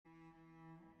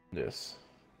Yes.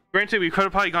 Granted, we could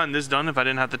have probably gotten this done if I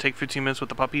didn't have to take 15 minutes with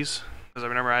the puppies. Because I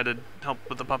remember I had to help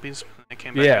with the puppies. I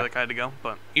came back here like I had to go.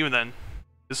 But even then,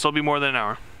 it'll still be more than an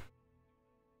hour.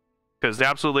 Because the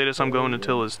absolute latest I'm going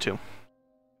until is 2.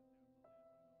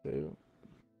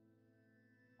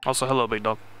 Also, hello, big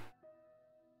dog.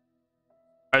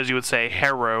 As you would say,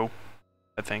 hero,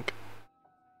 I think.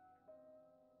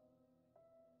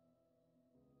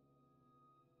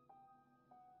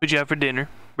 What'd you have for dinner?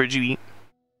 Where'd you eat?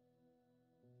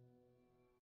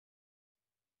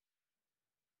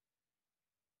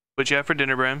 What'd you have for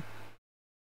dinner, Bram?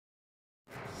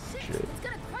 Shit.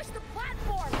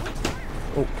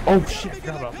 Oh shit, I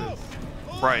forgot about this.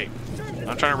 Right.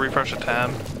 I'm trying to refresh a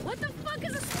tab. What the fuck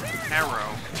is a spirit?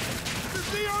 Arrow.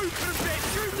 The open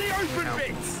bits! Shoot the open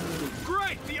bits!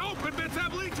 Great! The open bits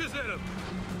have leeches in them!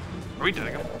 Are we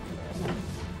doing it?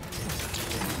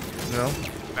 No?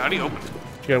 How do you open it?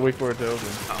 You gotta wait for it to open.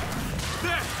 Oh.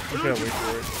 You gotta wait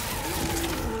for it.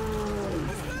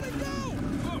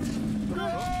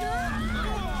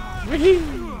 Wee-hee!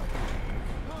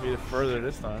 Made it further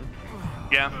this time.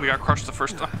 Yeah, we got crushed the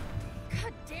first time.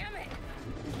 God damn it!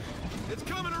 It's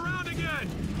coming around again!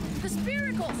 The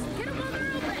spiracles! Get them on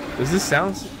their open! Does this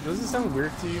sound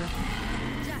weird to you?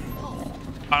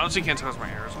 I honestly can't tell if my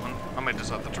hair is on. I might just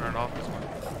have to turn it off.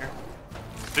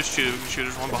 This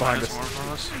shooter's one behind us, one from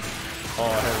us. Oh,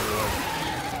 I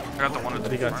have I got the one at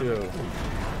the got front. 2.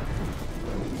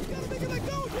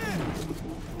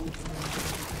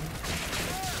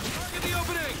 Get the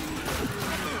opening!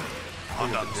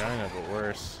 I'm done. Vagina, but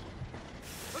worse.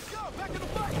 Let's go! Back in the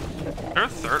fight!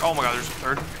 There's a third? Oh my god, there's a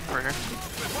third. Right here.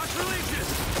 Watch for leeches!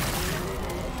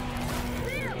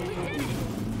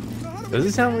 Does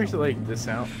it sound weird to like the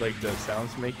sound, like the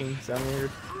sounds making sound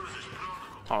weird?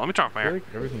 Oh, let me turn off my I feel hair.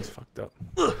 like everything's fucked up.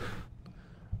 I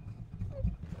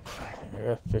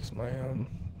gotta fix my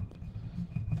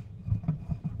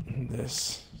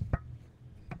this.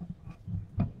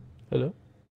 Hello.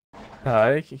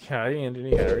 Hi,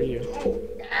 Anthony. How are you?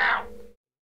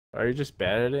 Are you just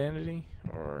bad at it, Anthony,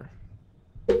 or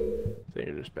think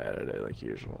you're just bad at it like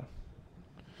usual?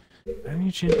 I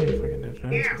need to change my fucking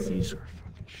defense. These are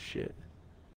fucking shit.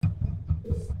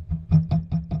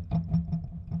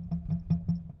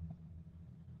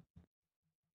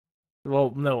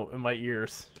 Well, no, in my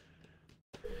ears.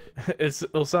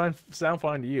 It'll sound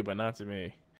fine to you, but not to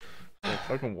me. The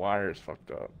fucking wire's fucked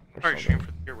up. Alright, stream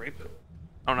for your rape.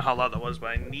 I don't know how loud that was,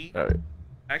 but I need. Alright.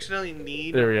 I accidentally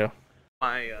need There we go.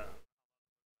 my.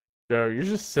 Yo, you're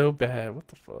just so bad. What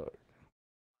the fuck?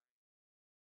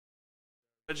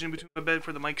 Wedged in between my bed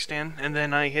for the mic stand, and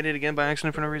then I hit it again by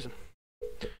accident for no reason.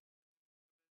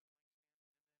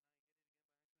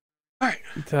 Alright.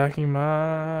 Attacking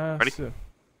my. Ready?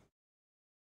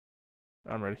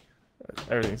 I'm ready.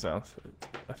 Everything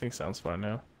I think sounds fine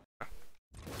now.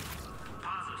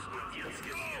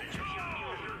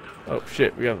 Oh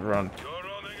shit, we gotta run.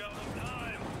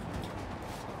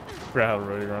 Forgot how to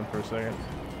really run for a second.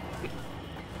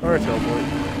 Or teleport.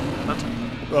 That's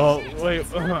Oh wait,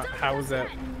 how was that?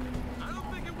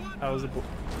 How was the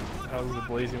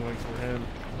blazing wings for him?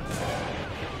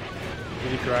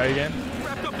 Did he cry again?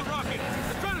 Wrapped up the rocket!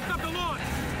 They're trying to stop the launch!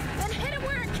 Then hit it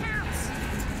where it counts!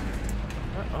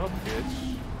 Shut up, bitch.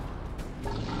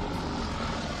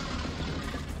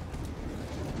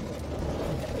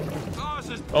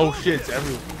 Oh shit, it's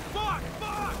everywhere. Fuck!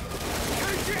 Fuck!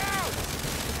 Take it out!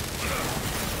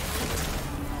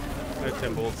 I have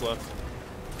 10 bullets left.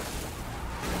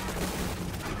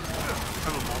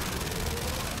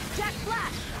 Jack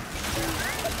Flash!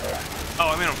 Oh,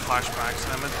 I mean on flashbacks,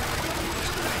 damn it.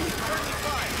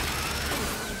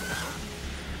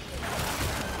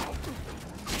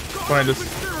 Find us.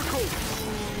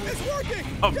 It's working!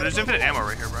 Oh, there's infinite ammo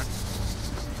right here, bro.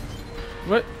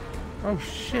 What? Oh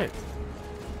shit.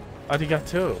 I think I got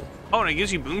 2. Oh, and it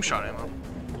gives you boom shot ammo.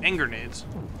 And grenades.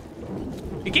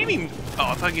 It gave me.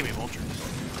 Oh, I thought it gave me vultures.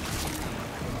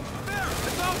 There!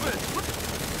 It's open!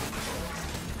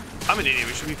 I'm an idiot.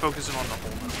 We should be focusing on the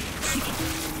hole now.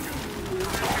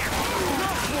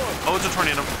 Oh, it's a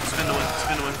tornado. Spin to win.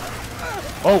 Spin to win.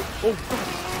 Oh! Oh!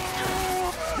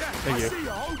 Thank you. See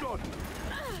ya, hold on!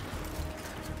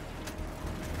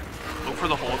 Look for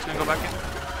the hole. It's gonna go back in.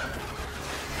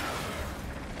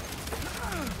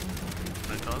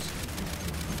 And it does.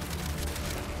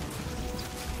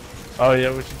 Oh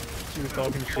yeah, she was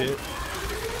talking shit.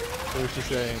 What was she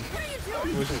saying?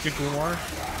 Was she kicking more?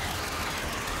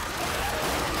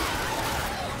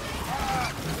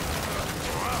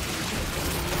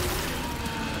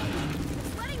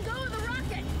 Letting go of the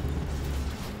rocket!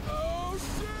 Oh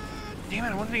shit! Damn it,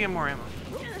 I wanted to get more ammo.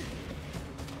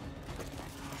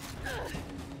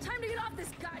 off this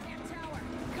goddamn tower.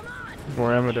 Come on.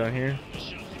 More ammo down here.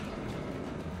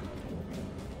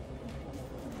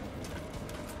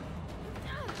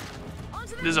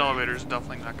 Onto the This elevator is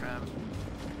definitely not gonna have.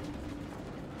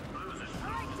 All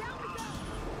right, down we go.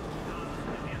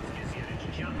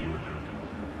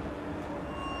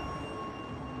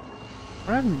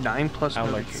 I have 9+ I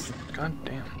like- notifications. God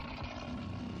damn.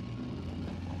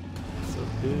 So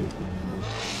big.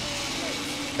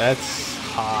 That's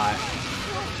hot.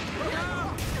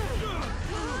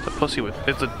 It's a pussy with.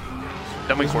 It's a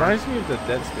dummy This core. reminds me of the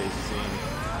Dead Space scene.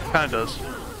 Kinda does.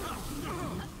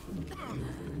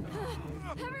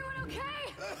 Everyone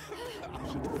okay?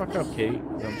 Shut the fuck up, Kate.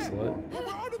 Dumb slut. We're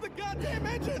under the goddamn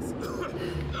edges.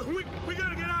 we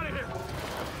gotta get out of here.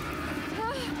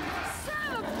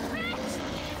 Son of a bitch!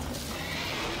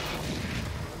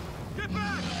 Get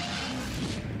back.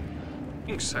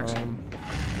 Being sexy. Okay.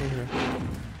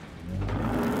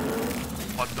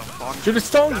 What the fuck? Shoot a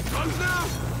stone! Bugs now.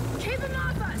 Keep him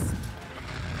off us!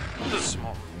 This is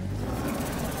small.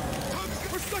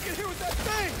 We're stuck in here with that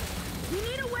thing. We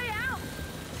need a way out!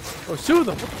 Oh, shoot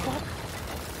them! What the fuck?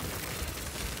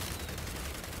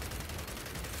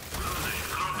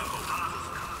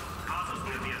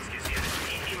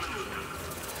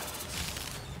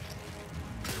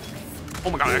 Oh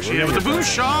my god, I actually hit it with the boom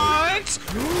shot!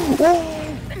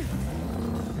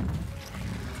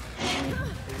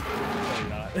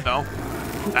 No.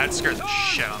 That scared the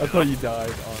shit out I of me. thought you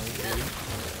died, honestly.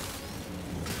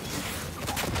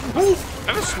 I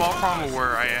have a small problem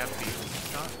where I have the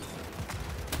shot.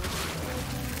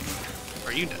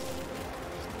 Are you dead?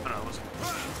 I don't know, was it?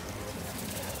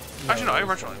 Actually, no, I have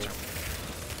retro laser.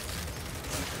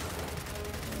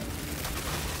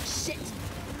 Shit!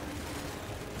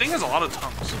 Thing has a lot of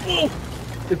tongues.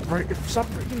 Stop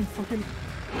breaking fucking.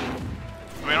 I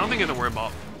mean, I don't think you have to worry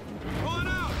about Pulling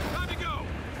out. Time to go.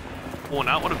 pulling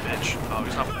out. What a bitch. Oh,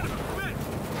 he's not.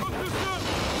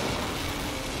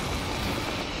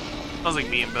 Sounds like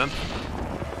me and Ben. Damn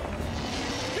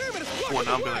it, it's Pulling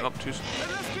out, blocking being the like way. up too soon.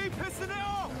 And SB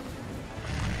personnel.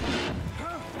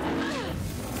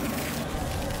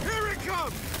 Here it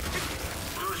comes.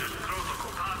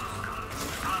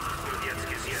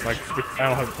 Like, I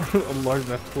don't have a large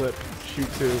enough clip to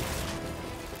shoot to.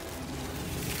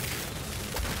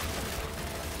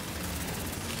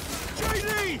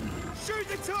 JD, shoot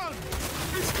the tongue.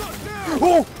 It's got down.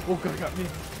 Oh! Oh god, got me.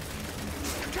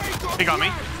 He got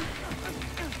me.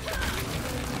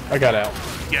 I got out.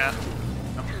 Yeah.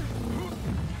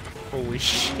 Holy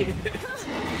shit.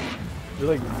 You're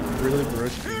like really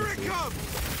rushed. Here it comes.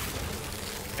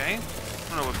 Okay. I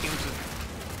don't know what games it.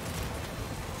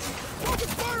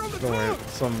 Focus fire on the Don't worry,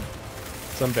 tongue.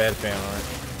 some bad fan art.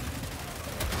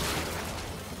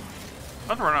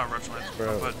 I'm gonna run out of retro laser,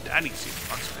 Bro. but I need to see the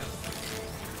fucks, man.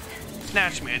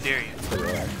 Snatch me, I dare you.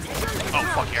 Oh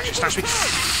fuck, you actually snatched me.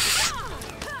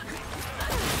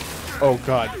 Oh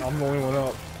god, I'm the only one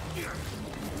up.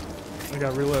 I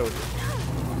got reload.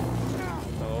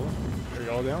 Hello? Are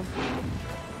you all down?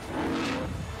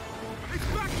 It's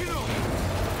backing up.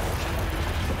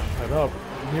 Head up.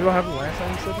 You know what happened last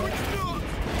time you said that?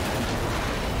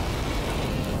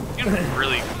 You're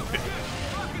really.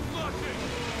 Fucking lucky.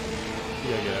 You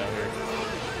gotta get out of here.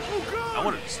 Oh god. I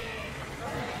wanted to.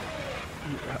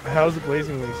 How's the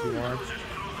blazing wings you want?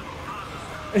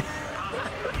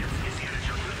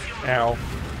 Ow.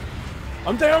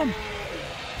 I'm down!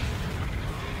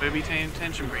 Maybe paying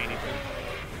attention, Brainy.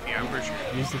 Yeah, I'm pretty sure.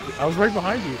 I was right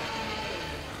behind you.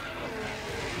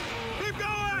 Keep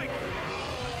going.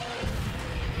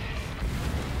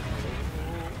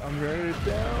 I'm ready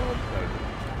down.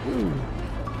 Ooh.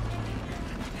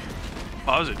 Oh,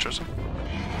 that was interesting.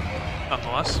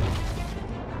 Nonetheless.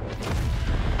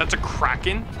 That's a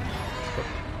Kraken?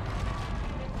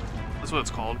 That's what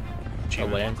it's called. A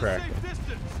Achievement. land crack. Safe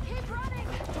distance. Keep running!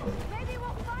 Maybe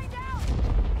we'll find out!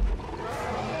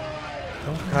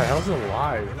 Oh god, how's it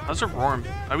alive? How's it roaring?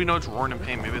 How do we know it's roaring in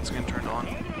pain? Maybe it's getting turned on.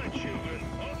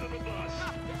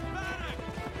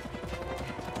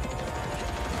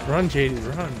 Run,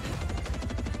 JD, run.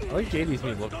 I like JD's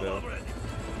new look though.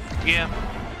 Yeah.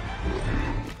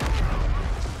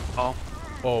 Oh.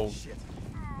 Oh,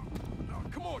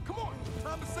 Come on, come on.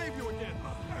 Time to save you again.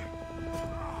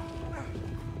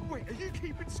 Wait, are you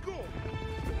keeping score?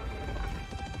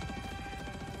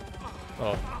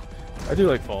 oh. I do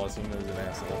like Falls even though he's an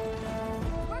asshole.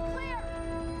 We're clear!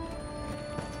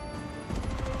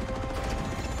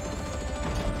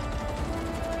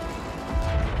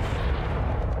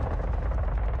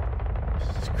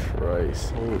 Jesus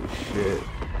Christ, holy shit.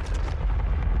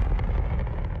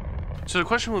 So the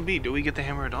question would be, do we get the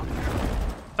hammer at dawn?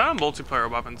 It's Not a multiplayer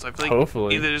weapons. I feel like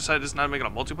Hopefully. either decide just not making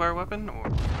a multiplayer weapon or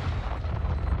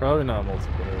Probably not a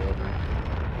multiplayer weapon.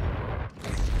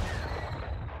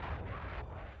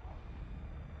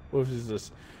 What is this?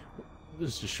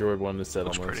 This destroyed one of the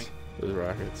settlements. pretty. Those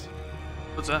rockets.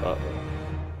 what's that?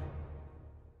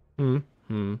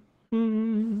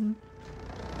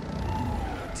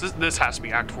 This has to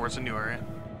be Act 4. It's a new area.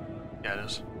 Yeah, it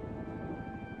is.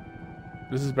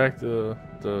 This is back to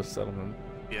the settlement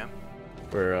Yeah.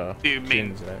 where The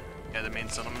main. Jin's at. Yeah, the main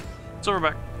settlement. So we're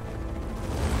back.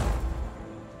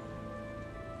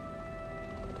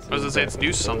 I was gonna say it's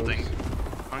new something.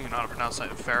 I don't even know how to pronounce that.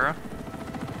 Farah?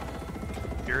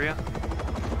 Furia?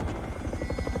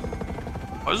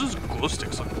 Why is this glow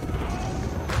sticks looking?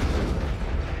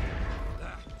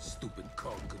 Stupid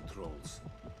cog controls.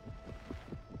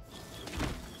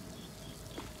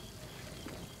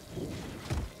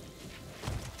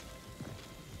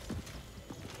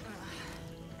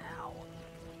 Ow.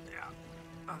 Yeah.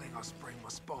 I think I sprained my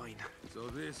spine. So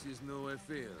this is no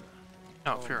affair.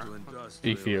 Oh, Farah.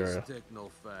 Efira.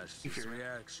 Techno-fascists,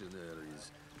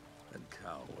 reactionaries, and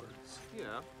cowards.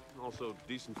 Yeah, also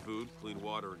decent food, clean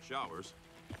water, and showers.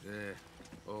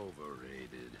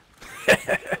 Overrated.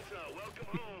 Welcome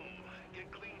home.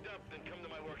 Get cleaned up, then come to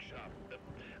my workshop.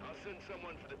 I'll send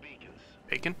someone for the beacons.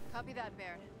 Bacon? Copy that,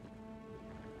 Baron.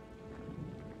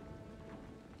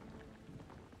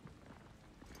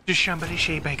 Just somebody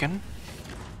say bacon.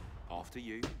 Off to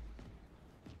you.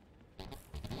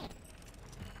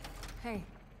 Hey.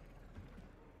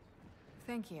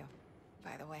 Thank you,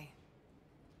 by the way.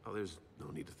 Oh, there's no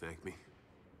need to thank me.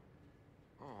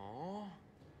 Aww.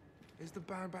 Is the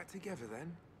band back together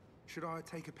then? Should I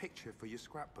take a picture for your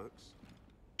scrapbooks?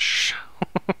 Shh.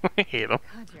 I hate him.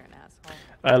 God, you're an asshole.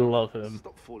 I love him.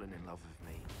 Stop falling in love with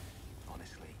me.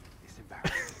 Honestly, it's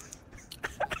embarrassing.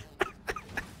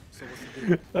 So what's the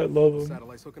deal? I love him.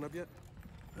 Satellites hooking up yet?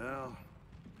 Well,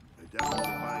 they're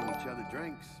definitely buying each other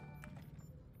drinks.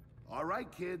 All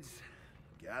right, kids.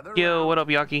 Gather Yo, around. what up,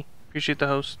 Yaki? Appreciate the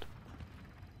host.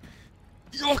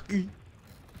 Yucky.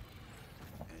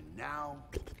 And now,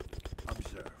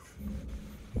 observe.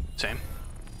 Same.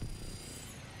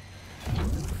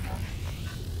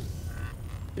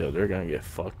 Yo, they're gonna get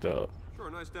fucked up. Sure,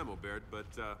 a nice demo, Baird, but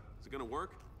is it gonna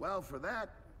work? Well, for that,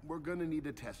 we're gonna need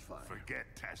a test fire. Forget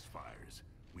test fires.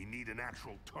 We need an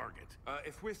actual target.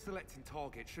 If we're selecting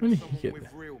targets, When shouldn't did he someone get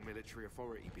with real military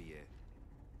authority be here?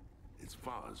 It's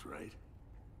Foz, right?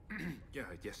 Yeah,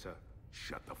 yes, sir.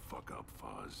 Shut the fuck up,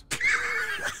 Foz.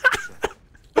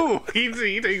 Ooh, he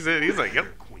takes it. He's like,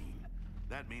 yep. Queen.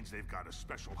 That means they've got a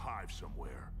special hive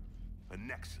somewhere. A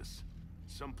nexus.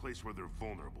 Someplace where they're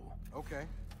vulnerable. Okay,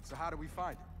 so how do we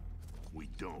find it? We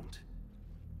don't.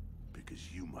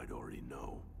 Because you might already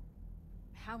know.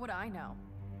 How would I know?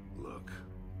 Look,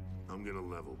 I'm gonna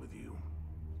level with you.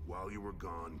 While you were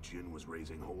gone, Jin was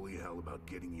raising holy hell about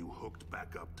getting you hooked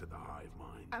back up to the hive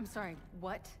mind. I'm sorry,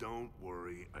 what? Don't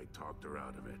worry, I talked her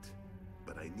out of it.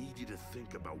 But I need you to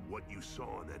think about what you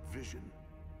saw in that vision.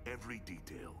 Every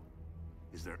detail.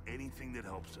 Is there anything that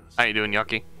helps us? How you doing,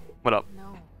 Yaki? What up?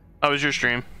 No. How was your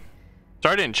stream?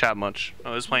 Sorry I didn't chat much. I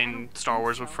was playing Star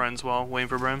Wars with friends while waiting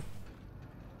for Brim.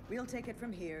 We'll take it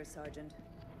from here, Sergeant.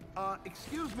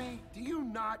 Excuse me, do you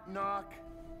not knock?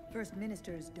 First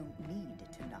ministers don't need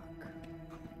to knock.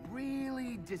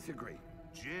 Really disagree.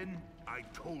 Jin, I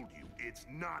told you, it's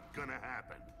not gonna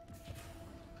happen.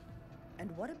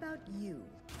 And what about you?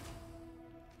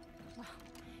 Well,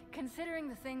 considering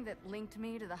the thing that linked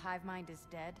me to the hive mind is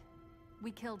dead,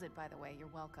 we killed it, by the way, you're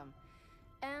welcome.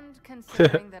 And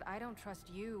considering that I don't trust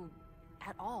you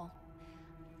at all,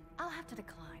 I'll have to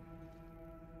decline.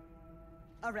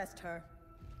 Arrest her.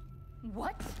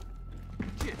 What?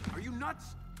 Jin, are you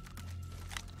nuts?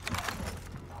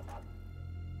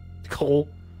 Cole.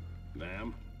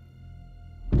 Ma'am.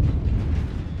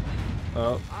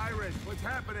 Oh. Iris, what's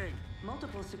happening?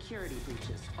 Multiple security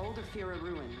breaches. Old Afira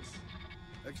ruins.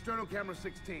 External camera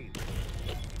 16.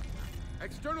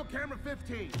 External camera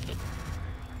 15.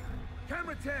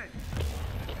 Camera 10. Oh,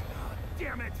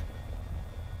 damn it.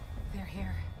 They're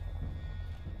here.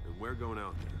 And we're going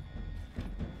out there.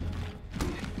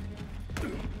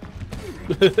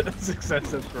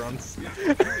 Successive grunts.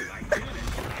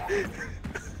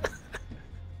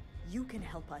 You can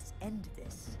help us end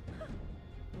this.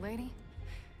 Lady,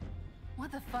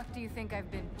 what the fuck do you think I've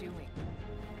been doing?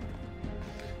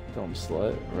 Dumb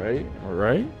slut, right?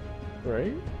 Right?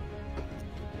 Right?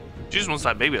 She just wants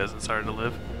that baby that hasn't started to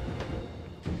live.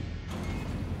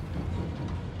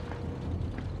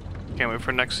 Can't wait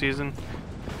for next season.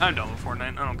 I'm done with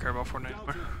Fortnite. I don't care about Fortnite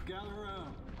anymore.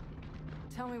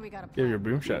 Tell me we got a You plan. have your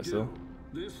boom shot still.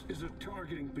 This is a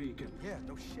targeting beacon. Yeah,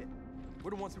 no shit.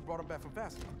 We're the ones who brought him back from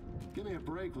Vasco. Give me a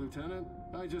break, Lieutenant.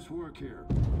 I just work here.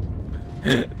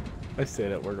 I say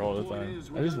that work all the time.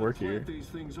 I just work here. These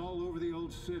things all over the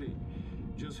old city.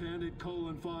 Just handed Cole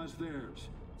and Foz theirs.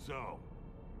 So,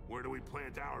 where do we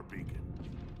plant our beacon?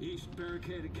 East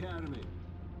Barricade Academy.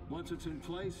 Once it's in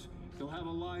place, you'll have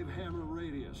a live hammer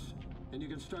radius, and you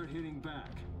can start hitting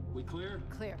back. We clear?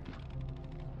 Clear.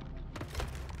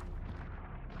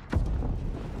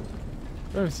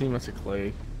 I haven't seen much of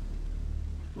Clay.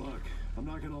 Look, I'm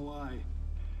not gonna lie.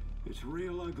 It's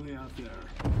real ugly out there.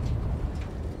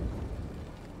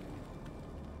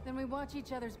 Then we watch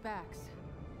each other's backs.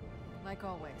 Like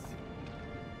always.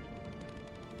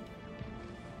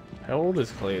 How old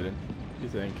is Clayton, you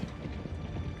think?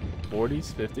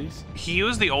 40s, 50s? He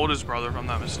was the oldest brother, if I'm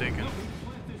not mistaken.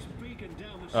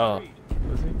 Oh,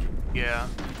 was he? Yeah.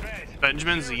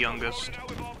 Benjamin's the youngest.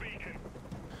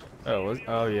 Oh,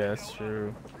 oh yeah, that's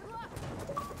true.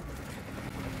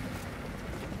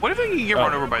 What if you can get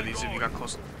run over by these if you got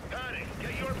close?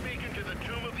 Get your beacon to the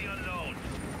Tomb of the Unknown.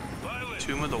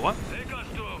 Tomb of the what? Take us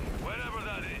to him, wherever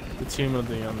that is. The Tomb of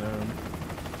the Unknown.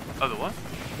 Oh, the what?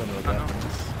 Don't know what that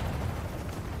means.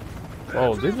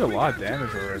 Oh, they did a lot of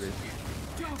damage already.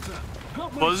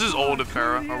 Well, this is old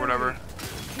Farah or whatever,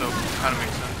 so kind of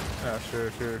makes sense. Yeah, sure.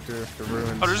 The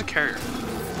ruins. Oh, there's a carrier.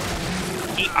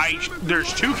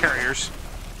 There's two carriers.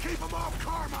 Keep them off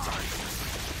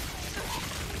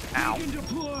Ow.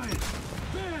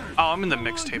 Oh, I'm in the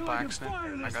mixtape by accident.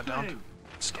 I got down. Give it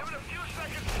a few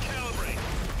seconds to calibrate.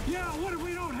 Yeah, what if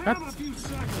we don't have a few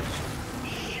seconds?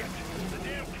 Shit, the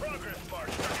damn progress bar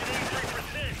stuck at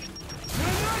 83%.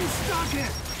 Now you stuck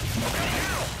it!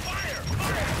 Fire!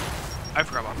 I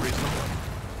forgot about freezing.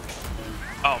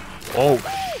 Oh. Oh,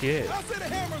 shit. I said the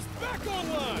hammer's back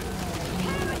online!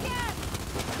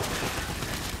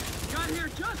 Got here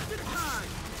just in time!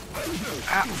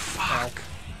 Ah, fuck.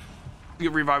 You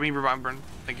revive me, burn.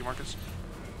 Thank you, Marcus.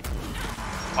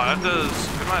 Wow, that does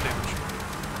good amount of damage.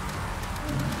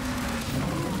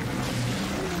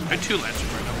 I have 2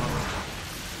 lancers right now.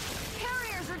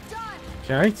 Carriers are done.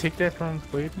 Can I take that from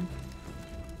Clayton?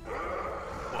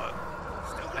 What?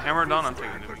 The hammer done, I'm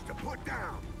taking it.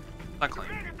 Not clean.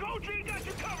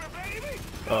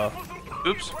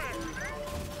 Oops.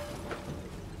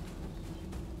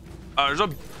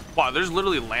 There's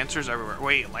literally lancers everywhere.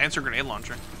 Wait, lancer grenade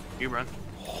launcher. You run.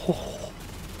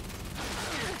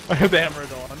 I have the hammer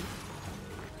on.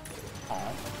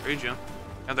 Oh, there you go.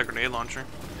 Have the grenade launcher.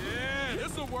 Yeah,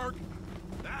 this'll work.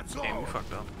 That's all. Damn, we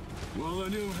fucked up. Well, the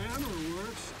new hammer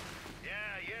works.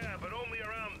 Yeah, but only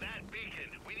around that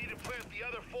beacon. We need to plant the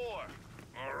other 4.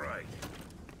 All right.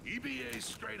 EBA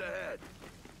straight ahead.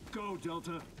 Go,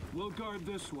 Delta. We'll guard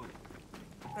this one.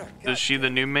 Is she the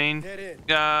new main?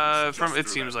 From it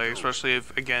seems like, especially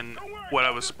if again what I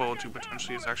was spoiled to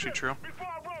potentially is actually true.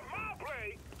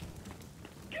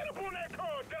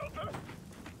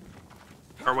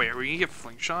 Or wait, are we gonna get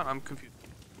flank shot? I'm confused.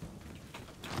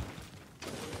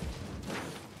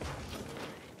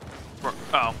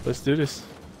 Oh. Let's do this.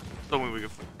 Don't we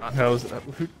get flank shot. How was that?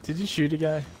 Did you shoot a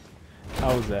guy?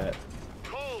 How was that?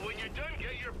 Cole, when you're done,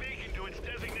 get your beacon to its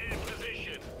designated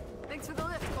position. Thanks for the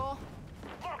lift, Cole.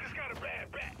 Marcus got a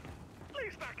bad back.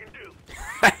 Least I can do.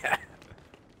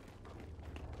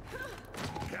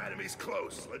 Academy's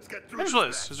close. Let's get through. Here's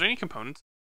this. Is there any components?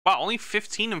 Wow, only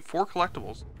 15 and 4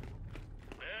 collectibles.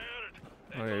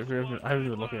 Okay, I haven't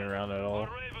been looking around at all.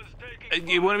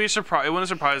 It wouldn't be surprised. It wouldn't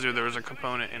surprise you if there was a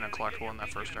component in a collectible in that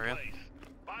first area.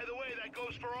 By the way, that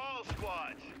goes for all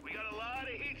squads. We got a lot of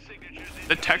heat signatures.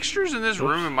 The textures in this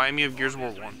room remind me of Gears of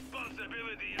War 1.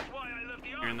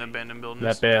 You're in the abandoned buildings.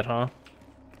 That bad, huh?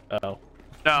 Oh.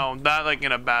 No, not like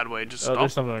in a bad way. Just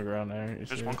there's something on the ground there.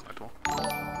 There's one collectible.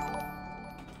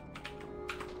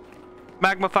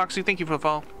 Magma Foxy, thank you for the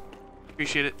follow.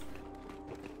 Appreciate it.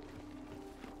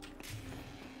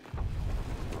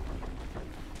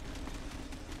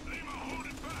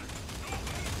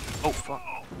 Oh fuck.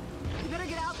 You better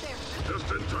get out there.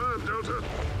 Just in time, Delta.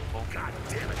 Oh. God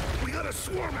damn it. We got a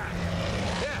swarm at.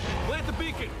 Yeah, plant the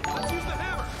beacon. Let's use the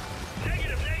hammer.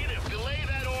 Negative. Delay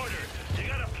that order. You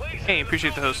gotta place. Hey,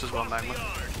 appreciate the host as well, Magma.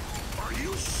 Are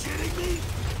you shitting me?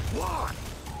 What?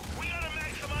 We gotta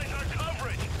maximize our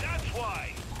coverage. That's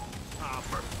why. Ah,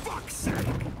 for fuck's sake.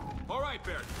 All right,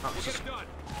 Baird. We'll get it done.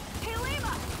 Hey,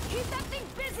 Lima! Keep that thing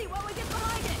busy while we get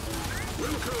behind it!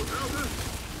 Wilco, Delta.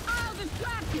 I'll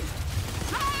distract you!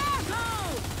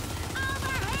 Asshole!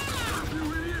 Over here! You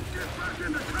idiot, get back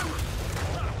into cover.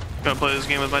 Gonna play this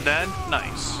game with my dad?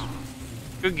 Nice.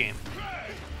 Good game.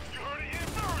 You heard it here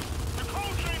first. The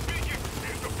cold chain beacon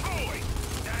is deployed.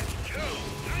 That's 2.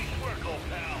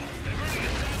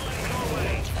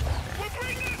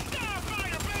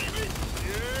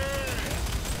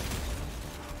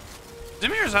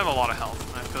 just have a lot of health.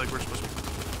 I feel like we're supposed to be...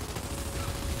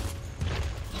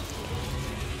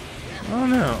 Oh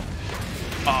no.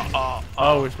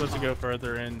 Oh, we're supposed to go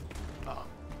further in.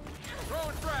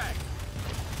 Throwing frag.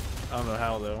 I don't know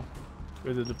how though.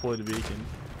 We have to deploy the beacon.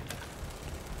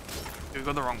 Did we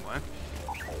go the wrong way?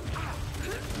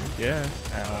 Yeah.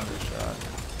 Ow, shot.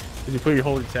 If you put your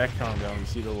holy tacticon down, you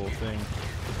see the little thing.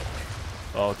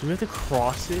 Oh, do we have to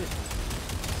cross it?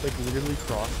 Like literally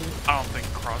cross it? I don't think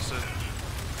cross it.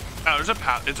 Oh, there's a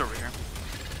path. It's over here.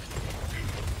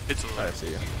 It's over. I see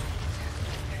you.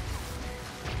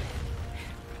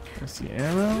 I see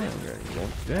ammo. I'm gonna go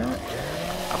with that. I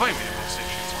thought you made a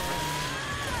stations on it.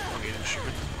 Okay, didn't shoot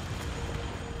it.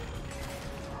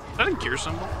 Is that a gear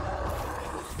symbol?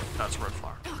 No, it's a red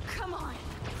flower. Oh, come on.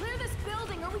 Clear this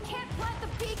building or we can't plant the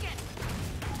beacon.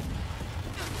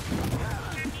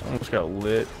 Almost got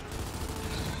lit.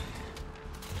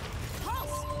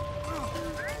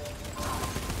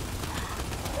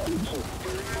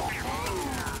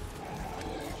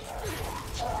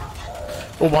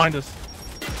 Oh, behind us.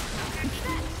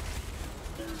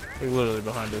 Like literally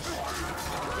behind us.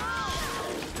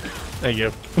 Thank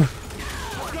you.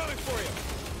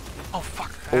 Oh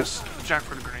fuck! There's Jack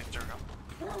for the grenades. There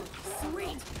we go.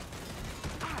 Sweet.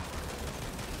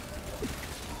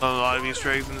 A lot of Easter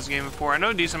eggs in this game before. I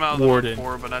know a decent amount of them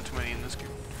before, but not too many in this game.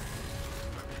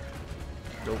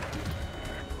 Nope.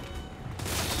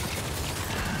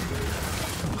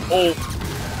 Oh,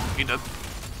 he did.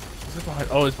 Is it behind?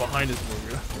 Oh, it's behind us.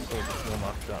 Oh, this one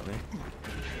knocked shot me.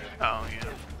 Oh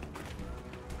yeah.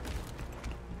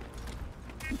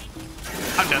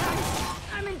 I'm dead.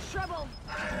 I'm in trouble.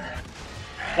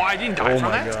 Why I didn't die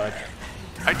from that? Oh my god.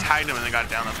 I tagged him and then got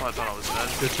down. That's why I thought I was dead.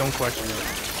 Just don't question it.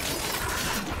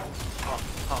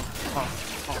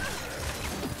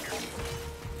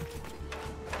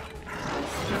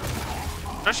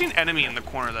 I've seen an enemy in the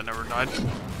corner that never died.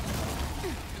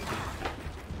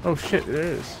 Oh shit, there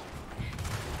is.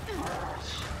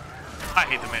 I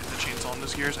hate the chainsaw in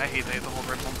this Gears. I hate the whole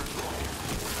red bumper.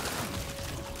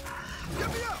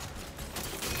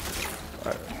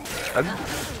 I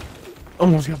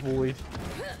almost got bullied.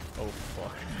 Oh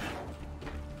fuck.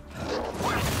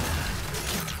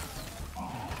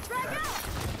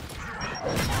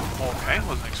 Okay,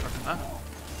 wasn't expecting that.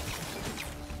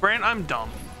 Brand, I'm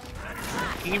dumb.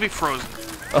 He can be frozen.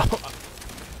 Oh.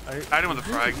 I hit him with a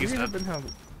frag. He's dead.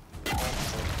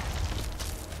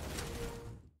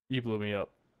 You blew me up.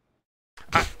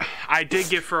 I did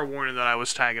give for a warning that I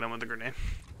was tagging him with a grenade.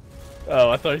 Oh,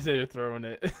 I thought you said you were throwing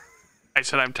it. I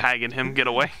said I'm tagging him. Get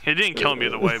away. It didn't kill him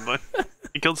either way, but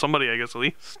he killed somebody, I guess, at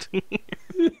least.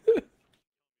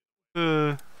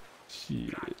 Shit.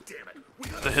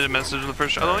 The hidden message of the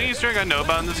first shot. The only Easter egg I know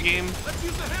about in this game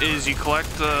is you collect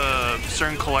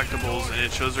certain collectibles and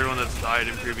it shows everyone that's died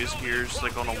in previous Gears,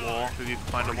 like on a wall, if you can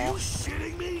find them all.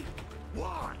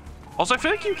 Also, I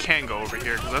feel like you can go over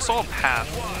here because I saw a path.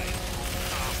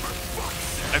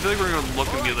 I feel like we're gonna look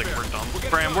and be like, we're dumb.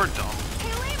 Bram, we're dumb.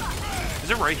 Is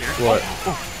it right here? What?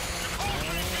 Oh.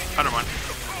 Oh, never mind.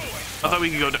 I thought we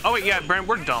could go down. Oh wait, yeah, Bram,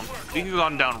 we're dumb. We could go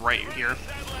down right here.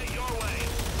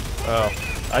 Oh,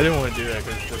 I didn't want to do that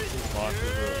because the box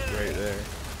was right there.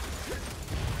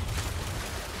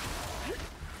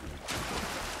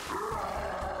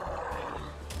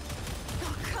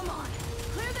 Oh, come on.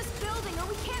 Clear this building or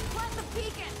we can't plant the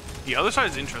beacon. The other side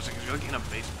is interesting because you're like in a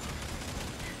basement.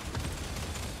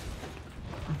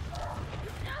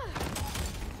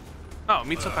 Oh,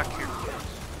 meets up back here.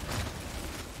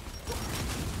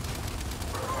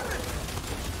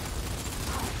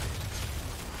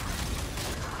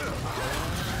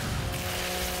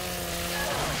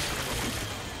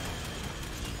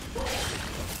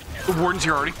 The warden's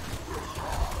here already.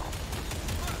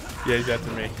 Yeah, he's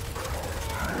after me.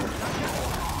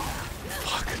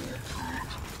 Fuck.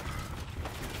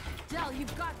 Del,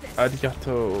 you've got this.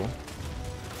 Arigato.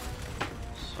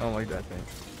 I don't like that thing.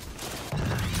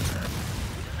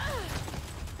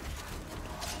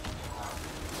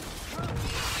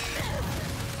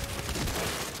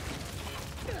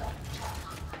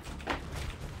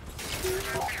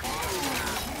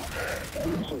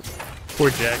 Poor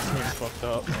Jack's getting fucked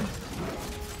up.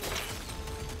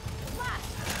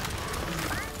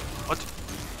 What?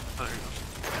 Oh, there he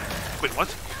goes. Wait, what?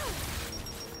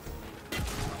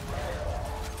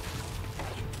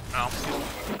 No.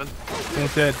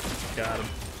 Someone's dead. Got him.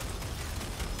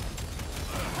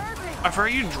 I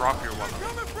forgot you drop your weapon.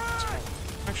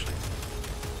 Actually.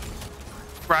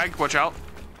 Frag, watch out.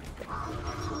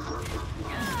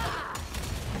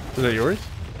 Is that yours?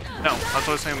 No, that's what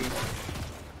I was saying.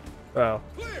 Oh.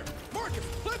 Clear! Marcus,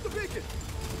 plant the beacon!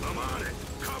 I'm on it.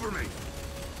 Cover me.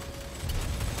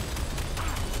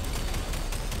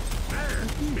 There!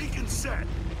 Beacon set!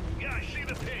 Yeah, I see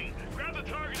the ping. Grab the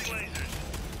targeting lasers.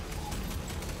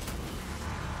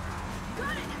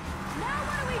 Got it! Now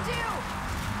what do we do?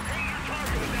 Hit your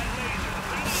target with that laser. The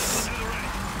predators will do the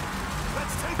rest.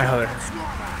 Let's take I heard out that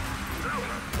Swarmack!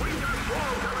 We got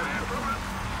more coming in from it!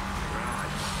 Ah,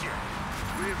 shit!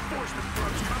 Reinforcement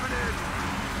trucks coming in!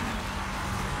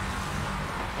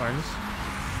 Orange.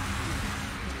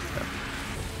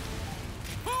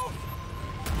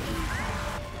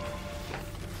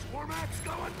 Swarmack's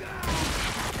going down!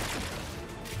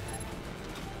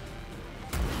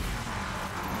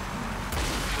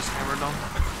 Just hammered on.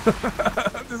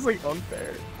 This is like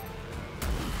unfair.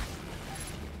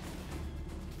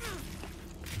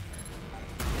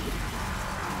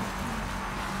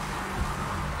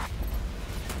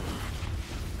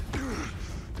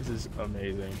 This is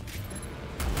amazing.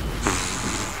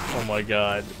 Oh my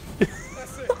god.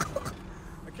 That's it.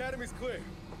 Academy's clear.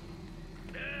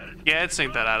 Yeah, it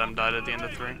synced that Adam died at the end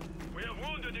of 3. We have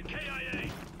wounded the KIA.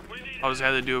 We need Obviously, I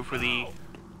had to do it for the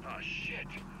Oh, shit.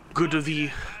 good of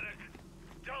the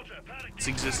Delta, Paddock. its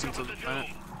existence of the planet.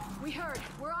 We heard.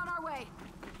 We're on our way.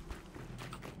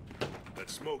 That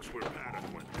smoke's where Paddock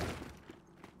went.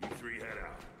 You three head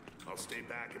out. I'll stay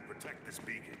back and protect this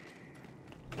beacon.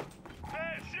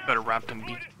 Better wrapped in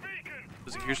beacon.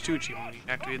 There's a Gears 2 achievement when you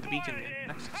activate the beacon in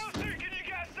Nexus. How soon can you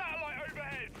get a satellite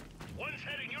overhead? One's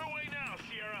heading your way now,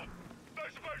 Sierra.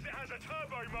 Don't suppose it has a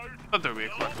turbo mode. Thought there would be a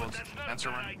collectible That's no answer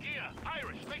bad one. idea.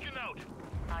 Iris, make a note.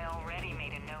 I already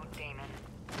made a note, Damon.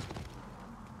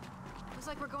 Looks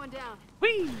like we're going down.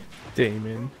 Whee!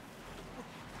 Damon.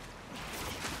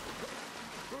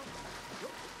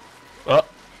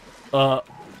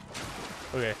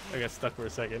 Okay, I got stuck for a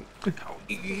second. Oh,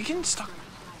 you can stuck.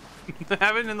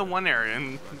 Have it in the one area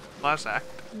in last act.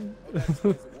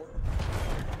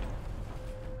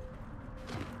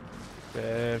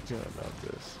 Bad feeling about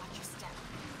this.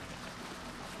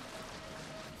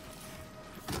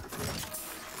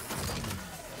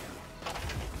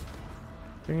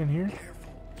 Thing in here?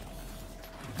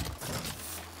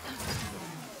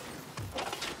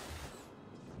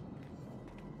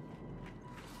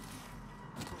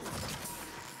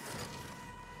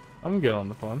 I'm good on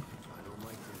the fun.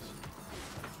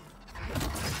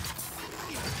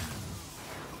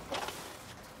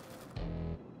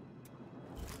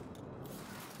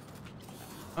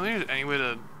 I don't think there's any way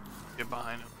to get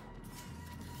behind him.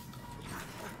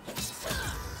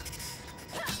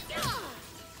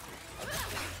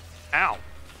 Ow.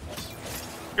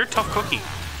 You're a tough cookie.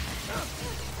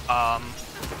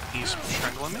 He's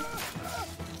strangling me?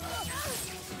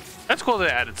 That's cool they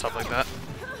added stuff like that.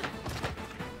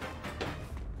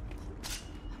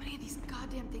 How many of these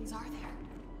goddamn things are there?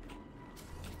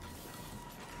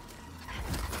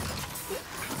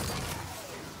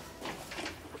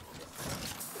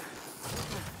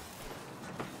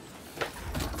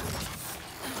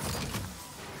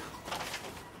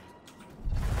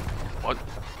 What?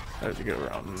 I have to get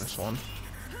around on this one.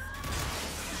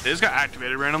 They just got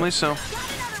activated randomly, so.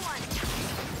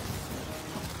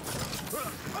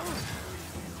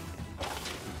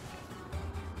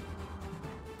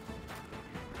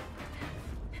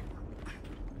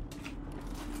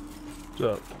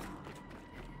 What's up?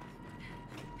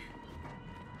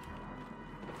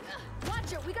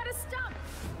 Watch it. We gotta stop.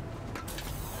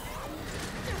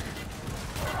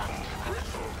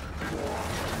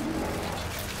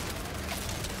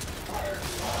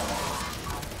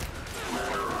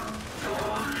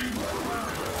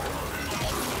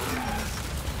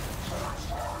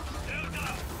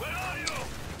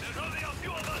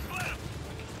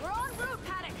 We're en route,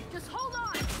 Paddock. Just hold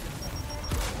on.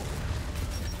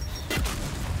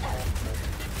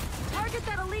 Target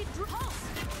that elite pulse.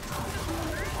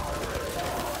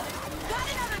 Got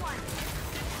another one.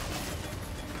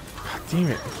 God damn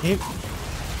it, I can't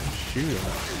shoot him.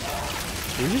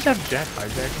 Do we just have Jack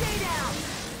hijack? Stay down.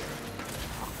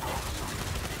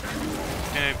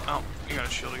 And, oh, you got a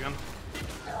shield again.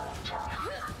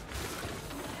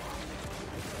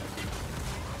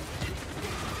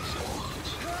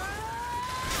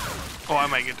 Oh, I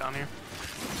might get down here.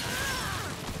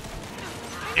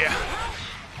 Yeah.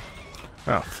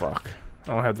 Oh fuck. I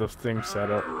don't have those things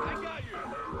set up.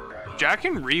 Jack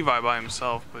can revive by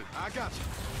himself, but I got you.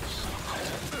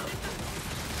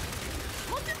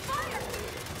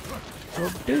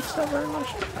 Well, it's not very much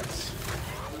shots.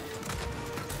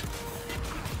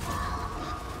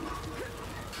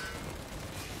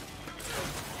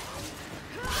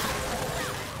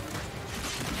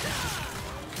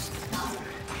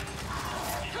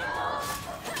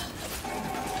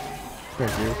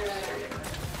 Thank you.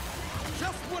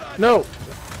 No!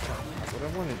 What I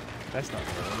wanted. That's not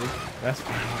friendly. That's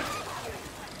friendly.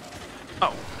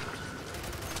 Oh.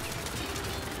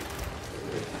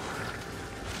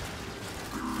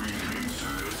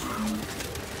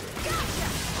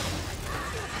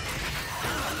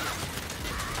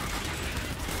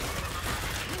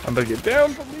 I'm gonna get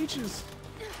down from leeches.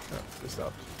 Oh, they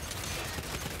stopped.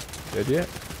 Dead yet?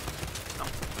 No.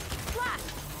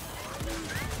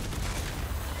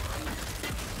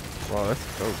 Wow,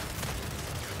 that's dope.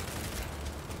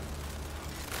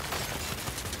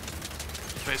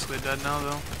 Basically dead now,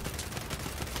 though.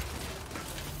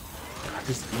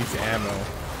 Just eats ammo.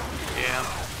 Yeah.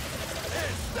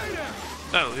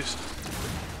 That at least.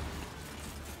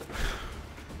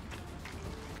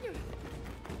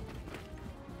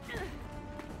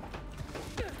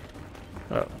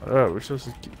 Oh, we're supposed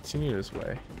to continue this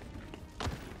way.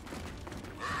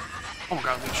 Oh my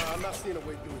god, leech. I'm not seeing a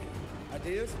way through here.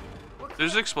 Ideas?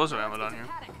 There's explosive ammo down here.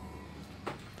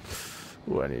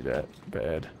 Ooh, I need that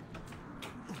bad.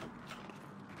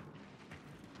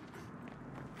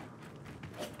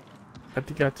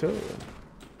 Arigato.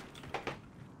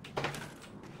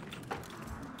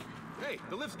 Hey,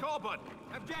 the lift's call button.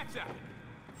 Have Jax out.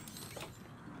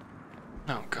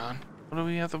 Oh god. What do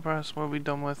we have to press? What are we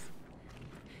done with?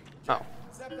 Oh.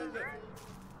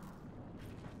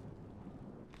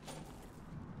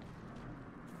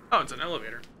 Oh, it's an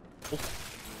elevator. Cool.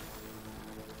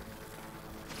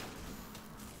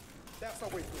 That's our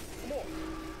way through. Come on.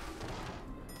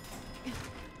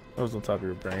 That was on top of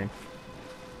your brain.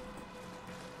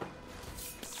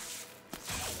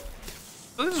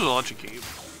 Oh, this is a logic cube.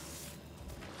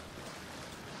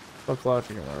 Fuck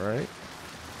logic, am I right?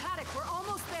 Paddock, we're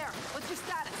almost there. What's your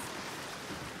status?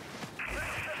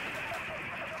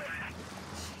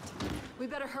 Shit. We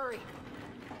better hurry.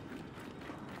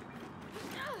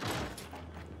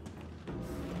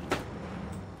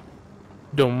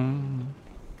 Dum.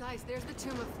 Guys, there's the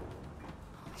tomb of...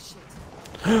 Holy shit.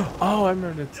 Oh, I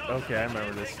remember this. Okay, I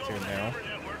remember this too now.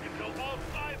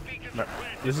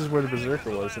 This is where the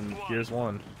Berserker was in Gears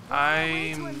 1.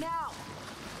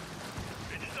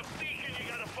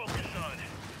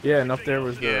 Yeah, and up there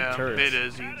was the turret. It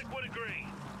is.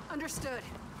 Understood.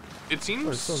 It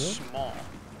seems small.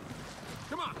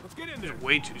 Come on, let's get in there.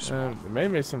 Way too small. They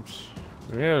made some.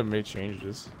 Yeah, made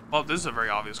changes. Well, this is a very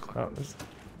obvious clip. Oh, this...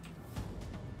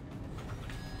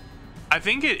 I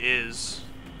think it is,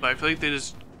 but I feel like they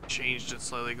just changed it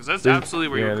slightly because that's absolutely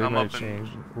where you come up and.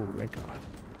 Oh, thank God.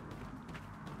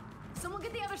 Someone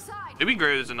get the other side. It'd be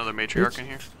great if there's another matriarch in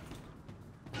here.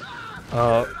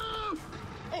 Oh,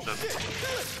 shit.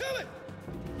 Kill it!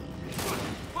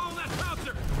 Follow that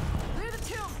bouncer. Clear the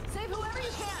tomb. Save whoever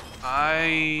you can.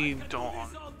 I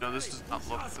don't. No, this does not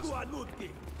look this.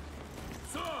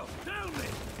 So, tell me,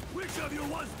 which of you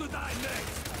wants to die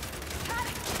next?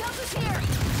 Paddock, Delta's here.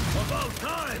 About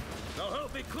time! Now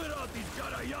help me clear out these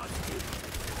Garayatski.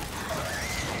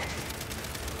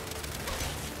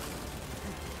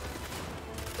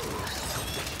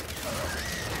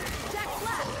 Jack's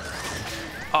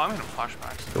left. Oh, I'm in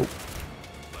flashbacks. Nope.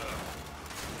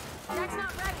 Jack's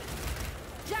not ready.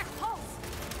 Jack, pulse.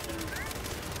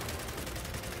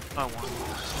 Oh, one.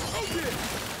 Okay.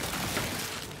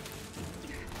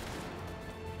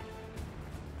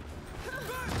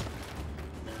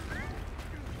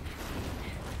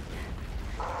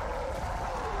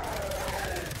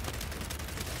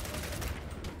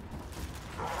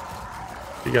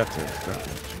 You got to. Get down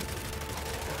here.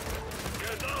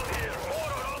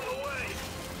 Order on the way.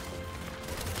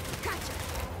 Gotcha.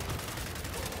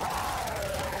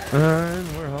 And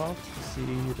we're off to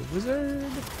see the wizard.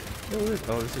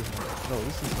 Oh, this is not. No,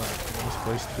 this is not a nice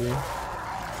place to be. I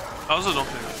also don't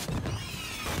think that.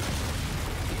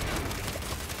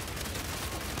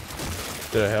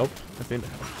 Did it help? I think it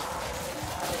helped.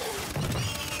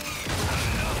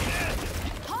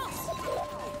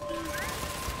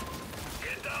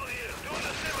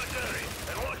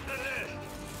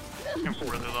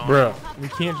 Bro, we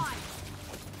can't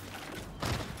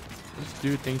just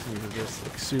do things and we're just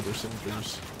like super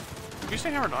simpers. Did you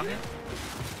say hammered on here?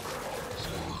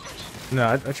 No,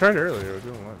 I tried earlier. It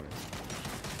didn't let me.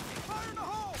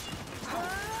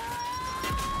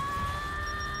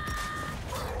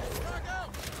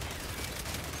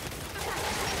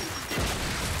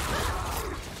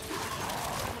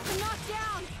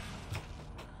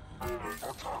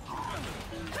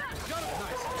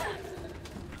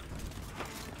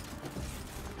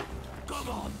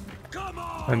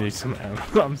 I need some ammo.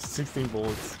 I'm 16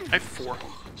 bullets. I have 4.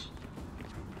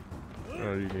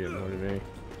 Oh, you need more than me.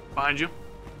 Behind you.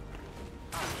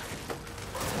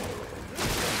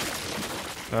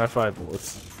 I have 5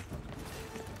 bullets.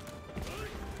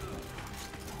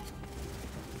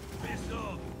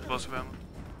 explosive ammo.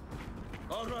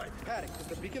 All right, Paddock, is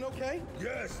the beacon okay?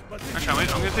 Yes, but Actually,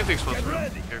 wait, I'm gonna take the explosive ammo.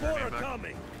 ready. Here, More grenade are back.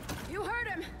 coming. You heard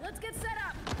him. Let's get set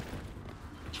up.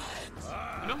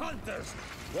 Hunters,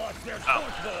 watch their Oh.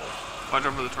 torch Watch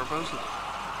out for the torpedoes.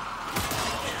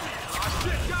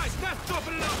 Shit, guys, that's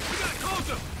stopping it up. We gotta close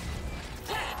them.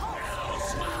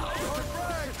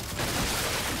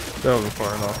 That wasn't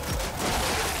far enough.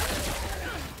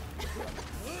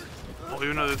 Well,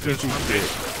 even though the thing's Thank you,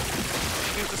 shit.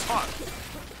 Here's the spot.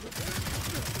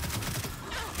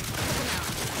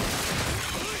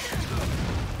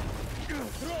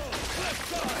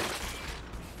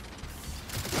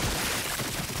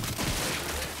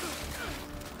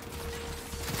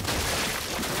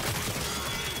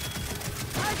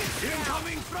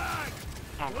 Incoming frag.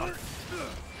 Oh god.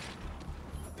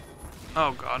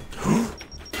 Oh god.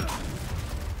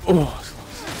 Oh.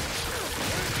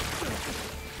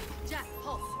 Jack,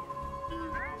 pulse.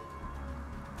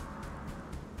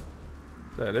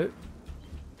 Is that it?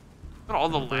 Look at all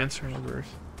the lancers.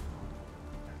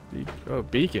 Oh,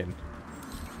 beacon.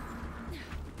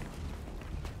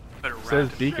 Better It says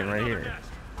wrap it. beacon right here.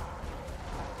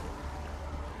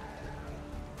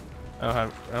 I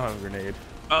don't have a grenade.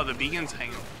 Oh, the beacon's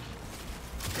hanging.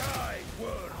 Guy,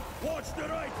 word. Watch the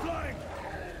right flank.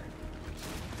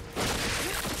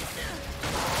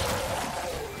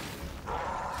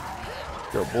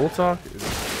 Yo, bull talk.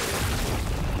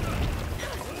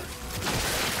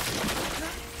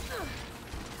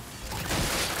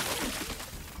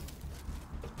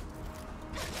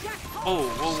 Oh,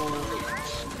 whoa, whoa,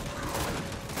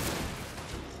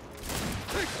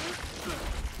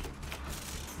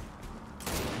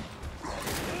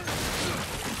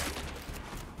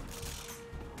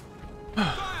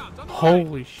 whoa.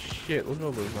 Holy shit! Look at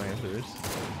all those lancers.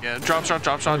 Yeah, drop shot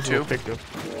too. Picked up.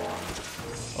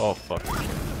 Oh fuck.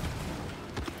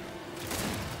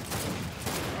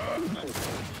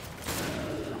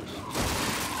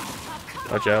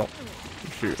 Watch out.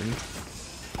 I'm shooting.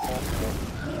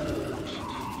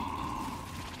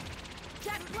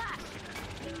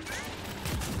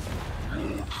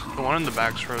 The one in the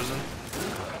back's frozen.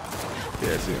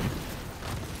 Yeah, I see him.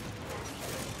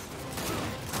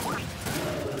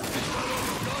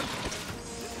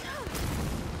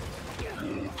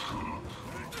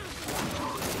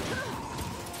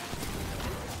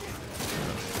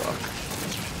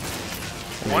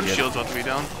 One shield's about to be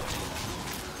down.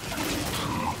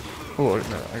 Oh,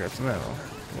 no, I got some ammo.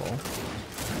 Well.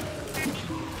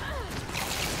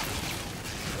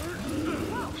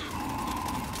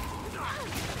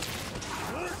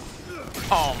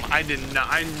 I did not.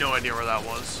 I had no idea where that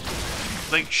was.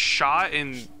 Like shot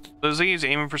and it was like he was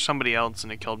aiming for somebody else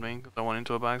and it killed me because I went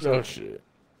into it by accident. Oh shit.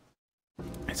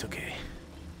 It's okay.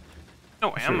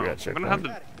 No ammo. I'm gonna have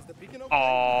the. Oh,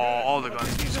 all the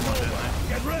guns used one, didn't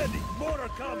they? Get ready. More are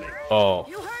coming. Oh.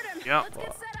 You heard him. Yep. Let's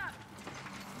get set up.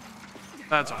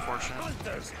 That's unfortunate.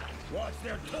 Hunters, watch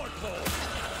their torch balls.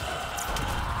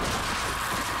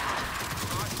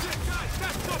 Shit, guys,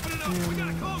 that's stopping it up. We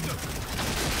gotta close them.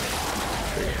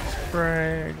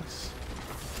 Frags.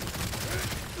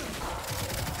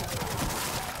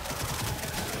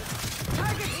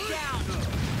 Target's down.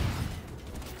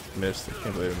 Missed. I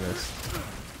can't believe I missed.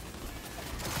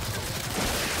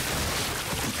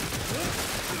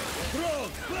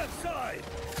 Drones, left side.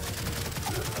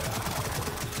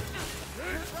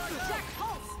 Jack,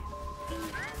 pulse.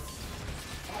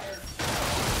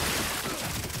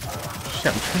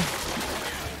 Shit, I'm trying.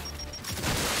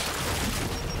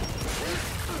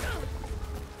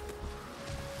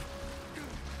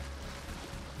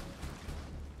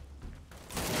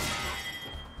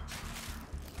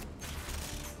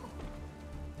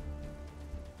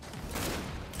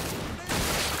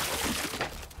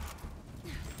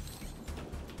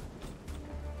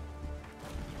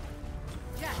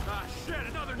 Ah, shit,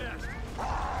 another nest.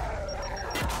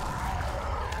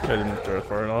 I didn't throw it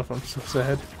far enough. I'm so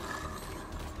sad.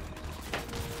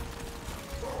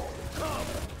 Come,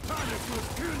 Panic will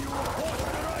kill you. Watch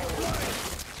the right flank.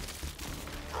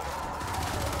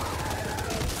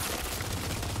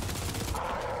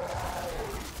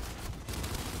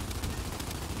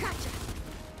 Gotcha.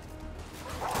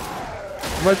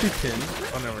 Might be pinned.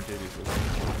 Oh no, we're JD's with me.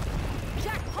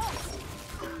 Jack, pulse.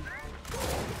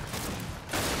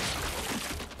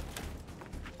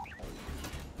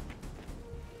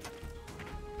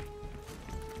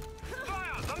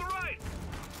 Fire! On the right!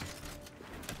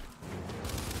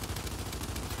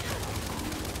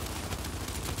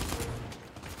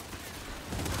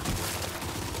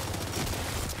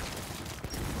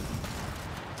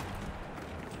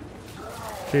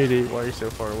 JD, why are you so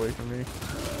far away from me?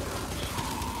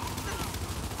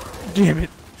 Damn it.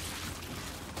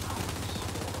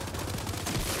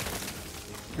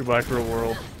 Goodbye for a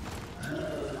world.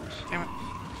 Damn it.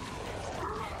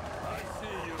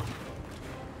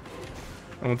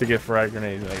 I went to get frag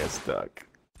grenades and I got stuck.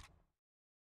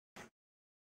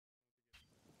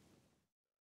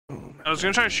 I was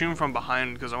gonna try to shoot him from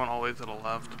behind because I went all the way to the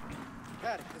left.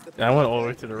 I went all the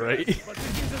way to the right.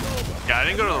 Yeah, I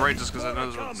didn't go to the right just because I know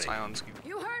there's a silence.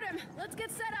 You heard him. Let's get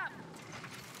set up.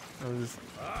 I was just...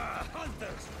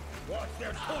 Hunters! Watch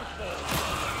their football!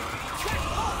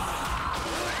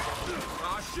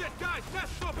 Ah, shit, guys!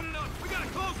 Nest's opening up! We gotta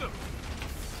close them!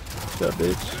 What's up,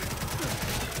 bitch?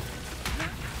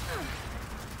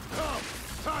 Come!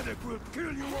 Panic will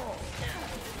kill you all!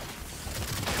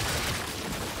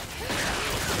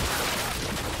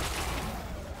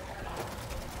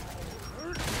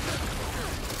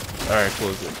 Alright,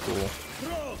 close it. Cool.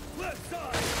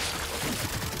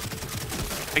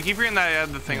 I keep hearing that I had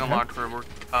the thing unlocked for where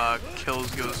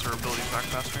kills give us our abilities back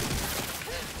faster.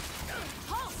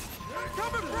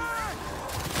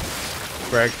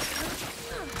 Frag.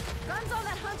 Guns on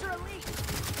that hunter elite.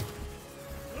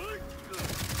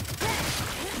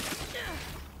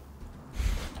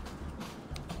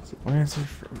 Lancer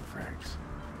from frags.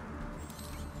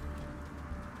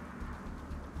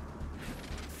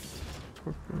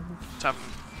 Tap.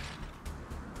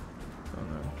 Oh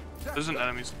no. There's an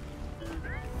enemies.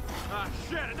 Ah,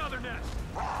 shit! Another nest!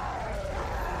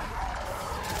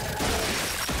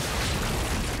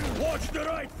 Watch the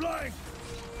right flank!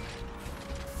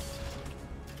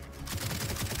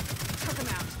 Took him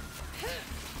out.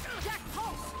 Jack,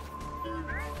 pulse.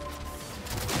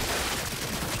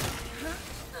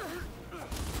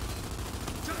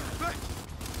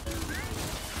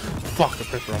 Fuck, I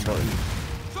pressed the wrong button.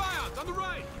 Scions, on the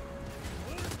right!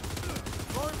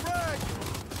 Going frag!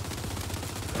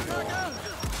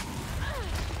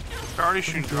 They're already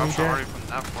shooting drops already from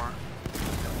that far.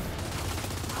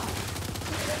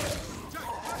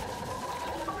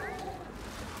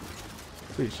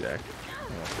 Please, Jack. I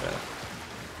want that.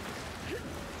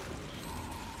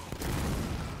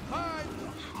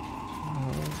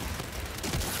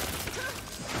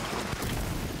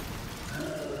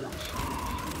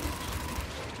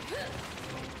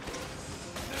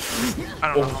 I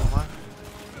don't know how much.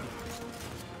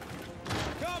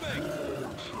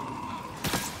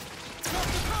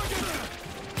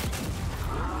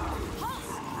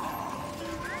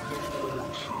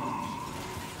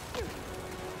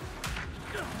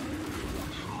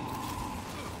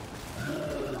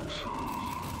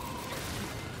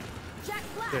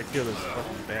 Yeah, kill this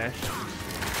fucking bash.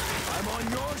 I'm on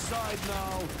your side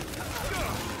now.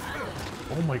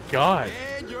 Oh my god.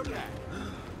 And you're back.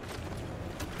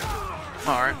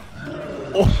 Alright.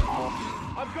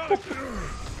 Oh. I've got it.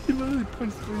 He literally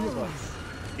punched 3 of us.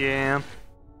 Yeah.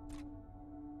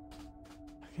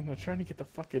 I'm trying to get the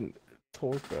fucking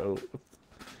torque out.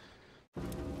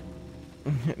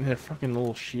 And that fucking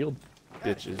little shield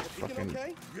bitches fucking...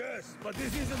 Okay? Yes, but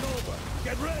this isn't over.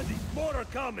 Get ready. More are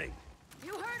coming.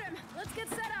 You heard him. Let's get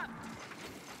set up.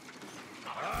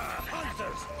 Ah,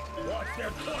 hunters! Watch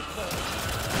their football!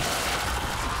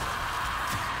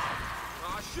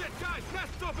 Ah, shit, guys!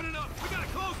 Nest's opening up! We gotta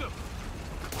close them!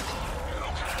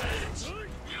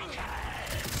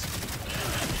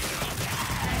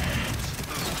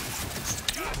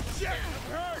 Shit!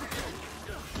 Hurt!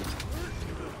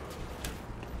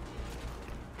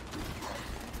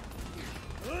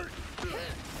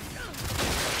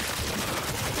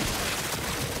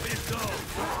 Let's go!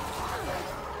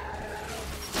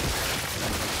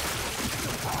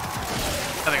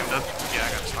 I think I'm dead. Yeah, I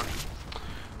got stuck.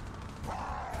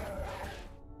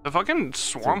 The fucking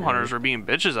swarm hunters were being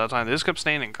bitches that time. They just kept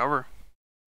staying in cover.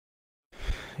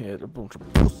 Yeah, the bunch of...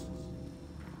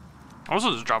 I was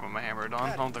just dropping my hammer down.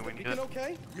 I don't think we need it.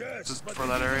 Okay? Yes, just for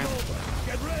that area.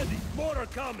 Get ready! More are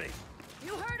coming!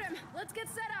 You heard him. Let's get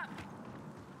set up.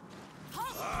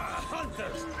 Ah,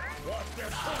 hunters! Watch their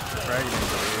football!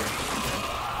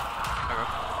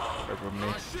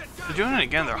 They're doing it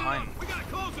again. They're hiding. We gotta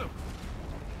close them!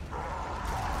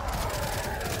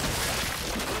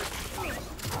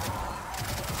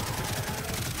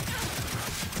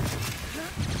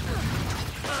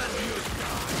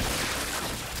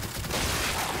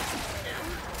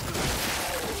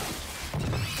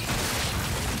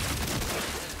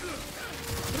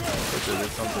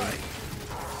 Something.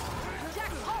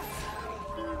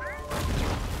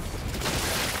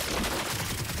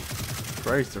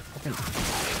 Christ, they're fucking...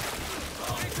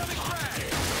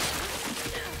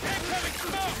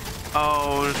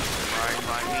 Oh, it's right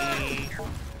by me.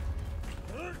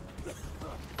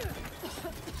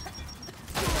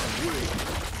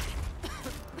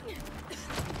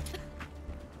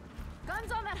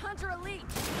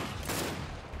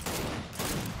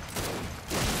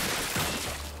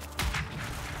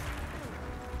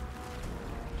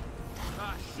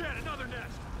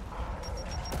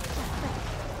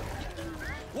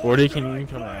 40 can even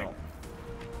come out.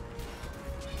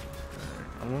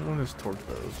 I want one of his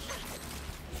torpedoes.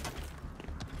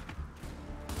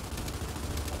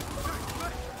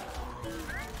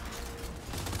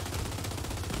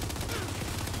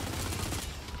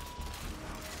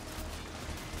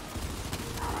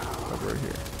 Over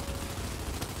here.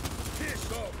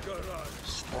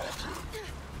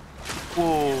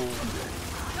 Whoa.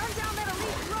 Gun down that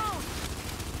elite drone!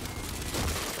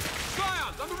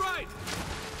 Scions, on the right!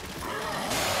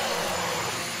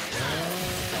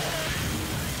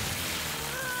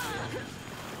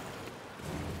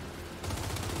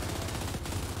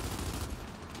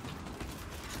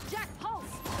 Jack,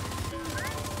 pulse!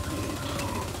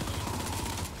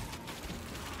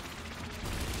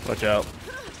 Watch out.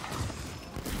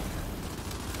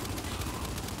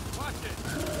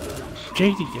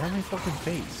 JD, get out of my fucking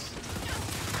face.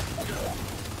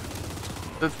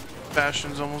 The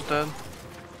Bastion's almost dead.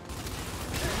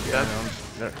 Yeah, no,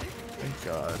 there. Thank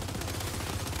God.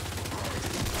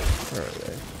 Where are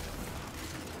they?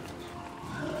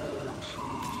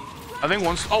 I think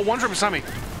one's. Oh, one's right beside me.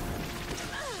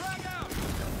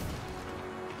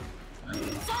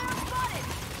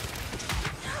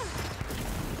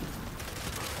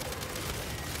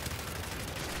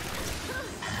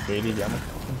 JD, get out of my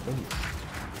fucking face.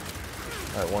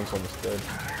 Alright, one's almost dead.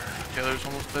 The other's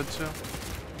almost dead too.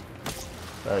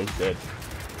 Alright, he's dead.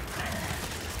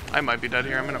 I might be dead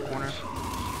here. I'm in a corner.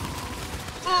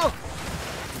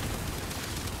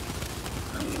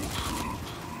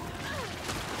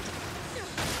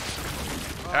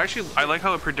 Actually, I like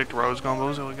how it predict where I was going. What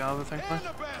was it we got other thing?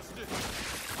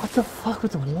 What the fuck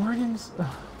with the warnings?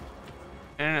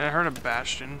 And I heard a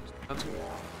Bastion. That's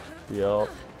Yup.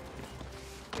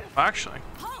 actually.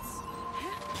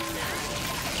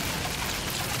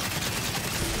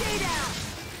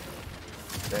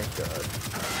 Thank God.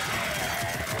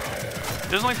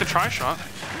 Doesn't like the try shot.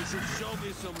 You should show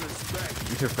me some respect.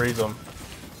 You should freeze him.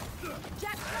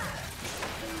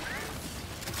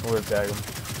 I'm gonna tag him.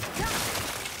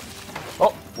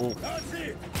 Oh!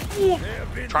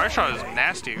 Ooh. Try shot is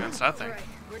nasty against that thing.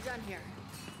 We're done here.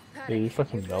 Yeah, you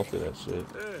fucking melted that shit.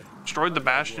 Destroyed the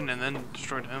Bastion and then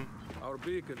destroyed him. Our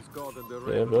beacon's caught in the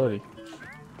Yeah, buddy.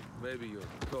 Maybe your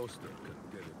toaster can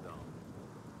get it down.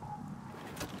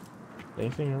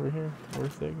 Anything over here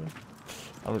worth taking?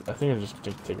 I think I just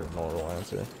take a normal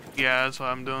answer. Yeah, that's what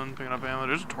I'm doing. Picking up ammo.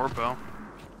 There's a torpedo.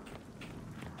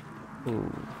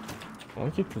 Ooh. I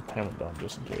want to keep the timer down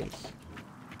just in case.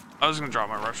 I was gonna drop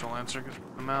my Russian Lancer because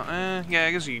I'm out. Yeah,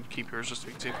 I guess you can keep yours just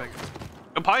to see if I can.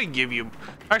 It'll probably give you.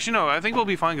 Actually, no. I think we'll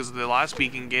be fine because the last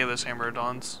beacon gave us Hammer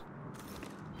Dawns.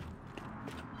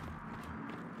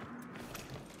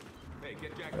 Hey,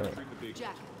 get Jack to retrieve the beacon.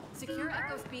 Jack, secure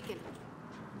Echo's beacon.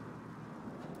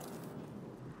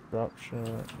 Drop shot.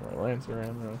 My Lancer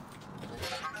ammo.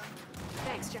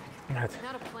 Thanks, Jack. God.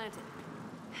 Now to plant it.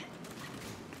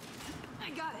 I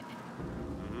got it.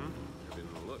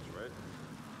 Everything looks right.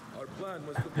 Our plan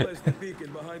was to place the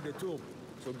beacon behind the tomb.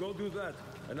 So go do that,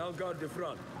 and I'll guard the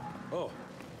front. Oh,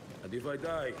 and if I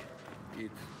die,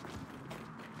 it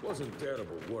wasn't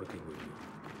terrible working with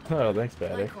you. Oh, thanks,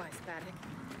 Paddock. Likewise, Paddock.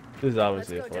 This is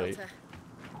obviously Let's a go, fight. Delta.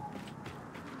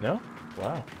 No?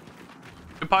 Wow.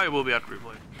 It probably will be after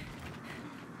replay.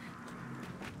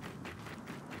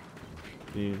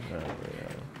 Dude,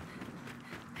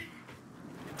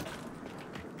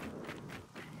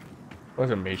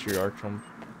 What's a matriarch from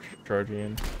charging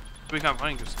in? We can't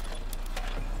find because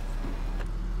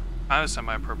I have a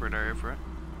semi-appropriate area for it.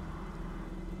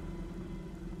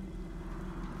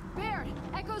 Baird,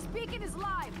 Echo's beacon is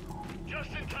live.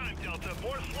 Just in time, Delta.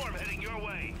 More swarm heading your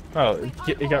way. Oh,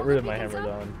 it got rid of my hammer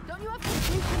down. Don't you have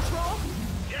complete control?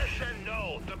 Yes and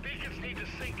no. The beacons need to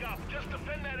sync up. Just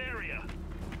defend that area.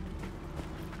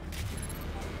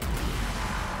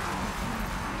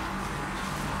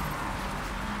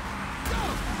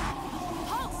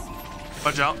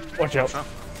 Watch out. Watch out.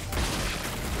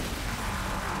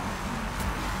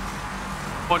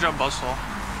 Watch out, Buzzsaw.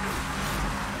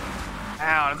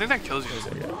 Ow, I think that kills you.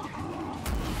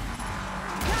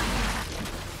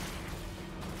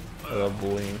 I love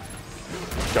bullying.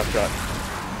 Shot.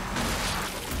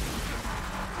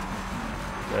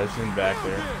 That's in back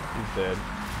there. He's dead.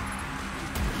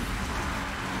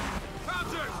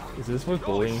 Is this what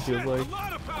bullying feels like?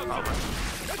 Probably.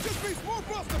 That just means more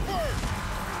buffs to burn!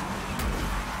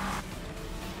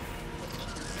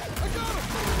 I got him!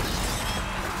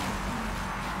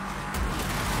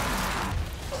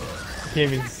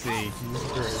 Can't even see. Jesus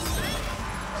Christ.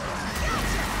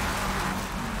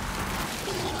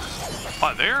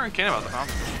 What, there? I can't about the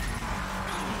fountain.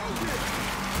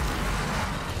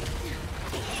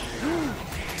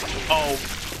 Oh,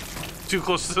 too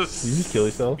close to this. Did you just kill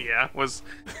yourself? Yeah, was.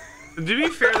 To be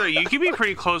fair though, you can be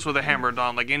pretty close with a hammer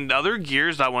on. Like in other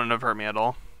gears, that wouldn't have hurt me at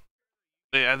all.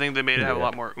 I think they made it have a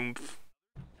lot more oomph.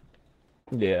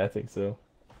 Yeah, I think so.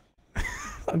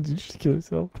 Did you just kill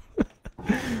yourself?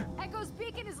 Echo's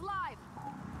beacon is live.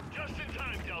 Just in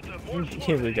time, Delta. I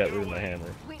can't believe I got rid of my hammer.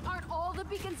 Wait, aren't all the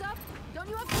beacons up? Don't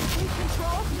you have complete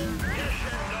control? Yes and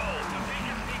no. The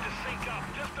beacons need to sync up.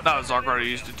 Just a That was Zark already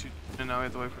used it too, and now we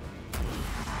have to wait for.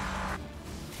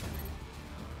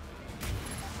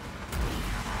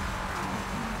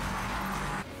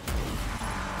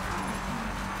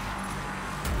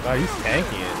 Wow, he's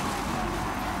tanking it.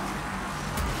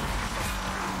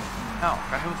 Ow,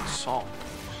 got hit with assault.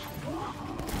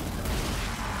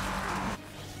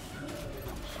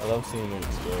 I love seeing him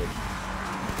explode.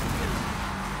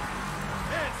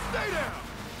 Hey, stay down!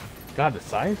 God, the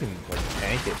science can like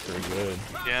tank it pretty good.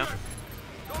 Yeah.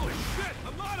 Holy shit! A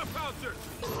lot of pouncers!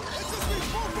 It's just been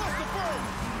full across the board!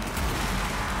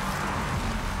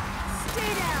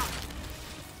 Stay down.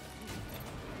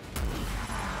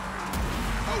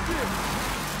 Oh dear!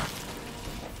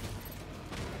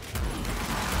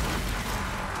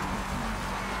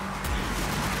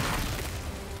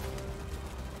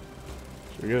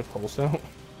 Should we get a pulse out?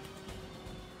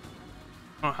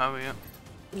 I don't have it yet.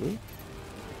 Mm-hmm.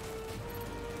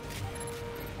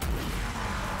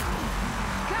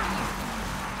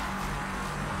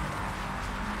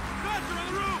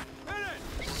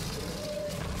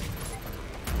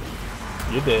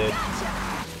 You did.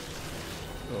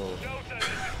 Oh. Delta, this is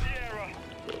Sierra.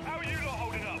 How are you lot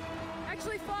holding up?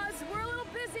 Actually, Fuzz, we're a little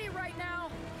busy right now.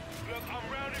 Look, I'm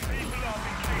rounding people up in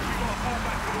case we gotta fall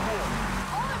back to the wall.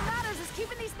 All that matters is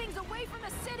keeping these things away from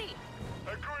the city.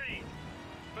 Agreed.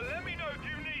 But let me know if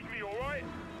you need me, alright?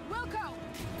 Wilco.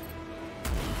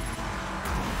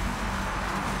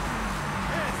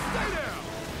 Hey, stay down!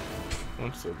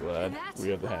 I'm so glad we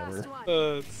have the hammer.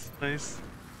 That's nice.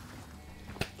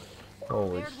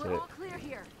 Holy Baird, shit. we're all clear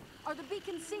here. Are the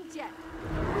beacons synced yet?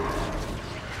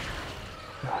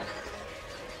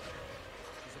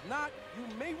 If not, you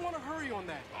may want to hurry on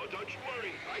that. Oh, don't you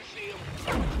worry. I see him.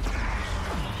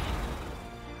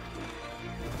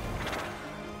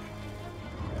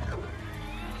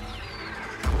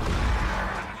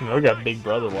 You know, we got Big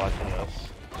Brother watching us.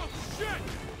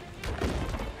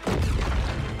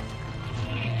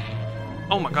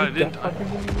 Oh my god, I didn't die.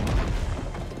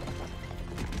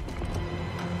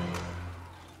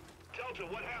 Delta,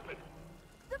 what happened?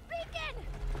 The beacon!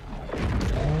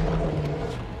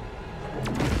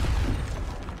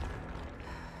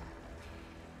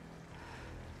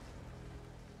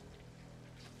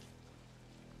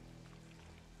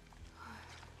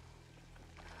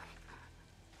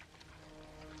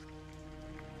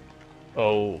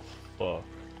 Oh, fuck.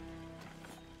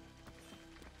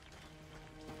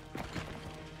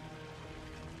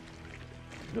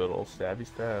 Good old stabby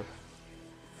stab.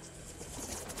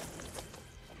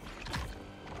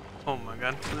 Oh my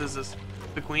god, what is this?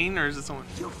 The queen or is it someone?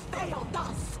 You failed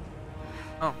us.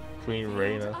 Oh. Queen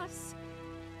Reyna. Us?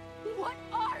 What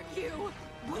are you?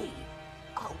 We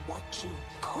are what you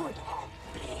could have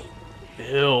been.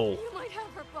 Ew. You might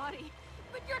have her body,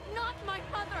 but you're not my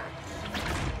mother.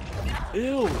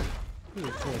 Ew. What is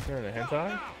this turn a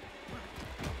hentai?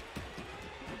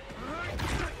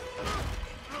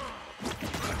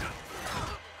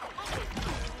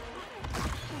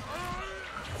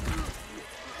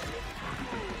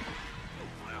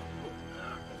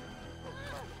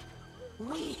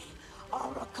 We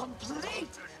are a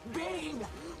complete being.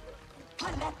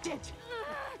 Connected.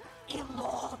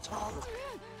 Immortal.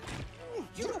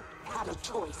 You had a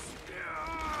choice.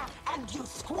 And you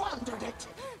squandered it.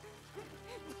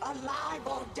 Alive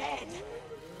or dead.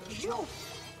 You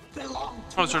belong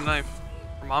to Oh, it's her knife.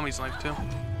 Her mommy's knife too.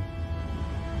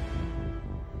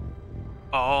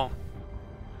 Oh.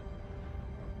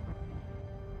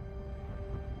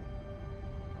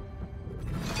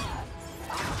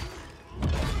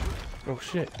 Oh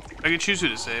shit. I can choose who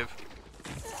to save.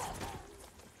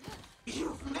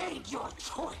 You've made your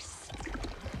choice.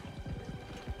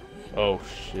 Oh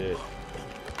shit.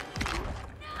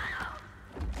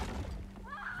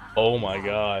 Oh my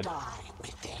god.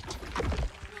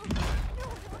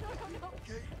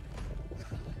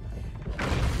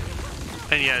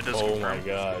 And yeah, it does. Oh confirm. my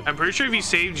god. I'm pretty sure if you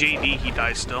save JD, he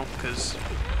dies still, because.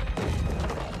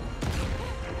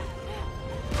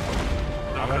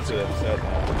 I'm actually upset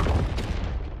now.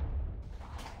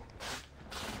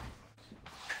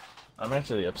 I'm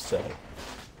actually upset.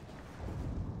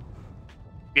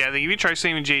 Yeah, I think if you try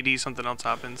saving JD, something else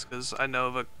happens, because I know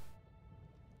of a.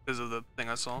 Because of the thing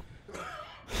I saw.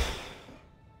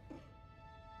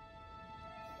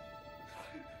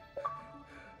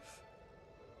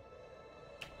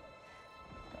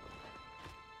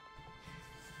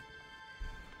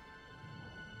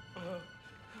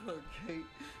 Kate.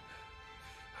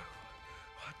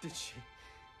 What did she?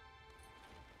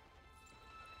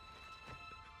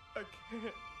 I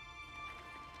can't.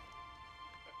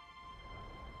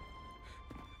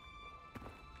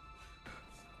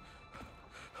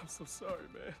 I'm so sorry,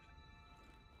 man.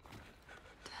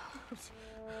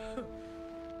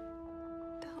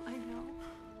 Del, I know.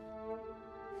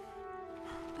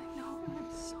 I know, and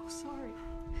I'm so sorry.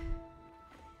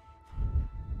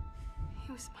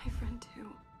 He was my friend, too.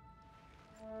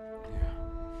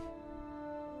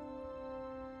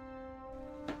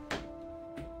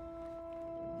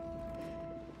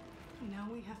 Now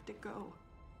we have to go.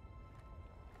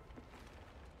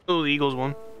 Oh, the Eagles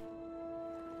won.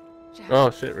 Jack.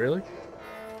 Oh shit, really?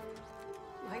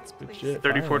 Lights, Good please. shit.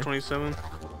 34-27.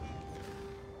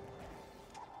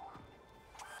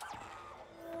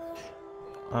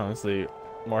 Honestly,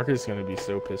 Marcus is gonna be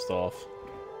so pissed off.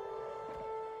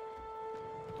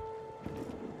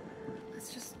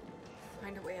 Let's just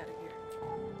find a way out of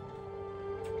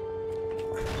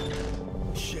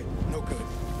here. Shit, no good.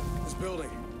 This building,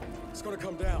 it's gonna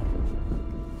come down.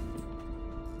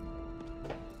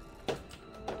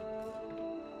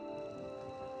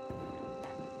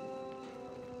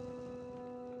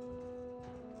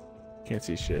 Can't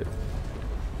see shit.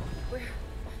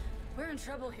 We're in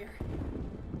trouble here.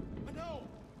 I know.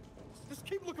 Just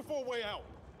keep looking for a way out.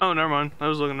 Oh, never mind. I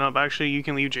was looking up. Actually, you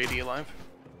can leave JD alive.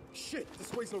 Shit,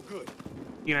 this way's no good.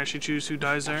 You can actually choose who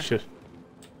dies there. Shit.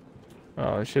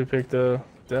 Oh, I should have picked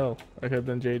Del. I could have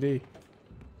done JD.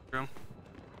 True.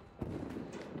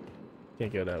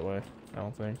 Can't go that way. I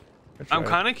don't think. I'm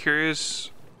kind of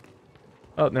curious.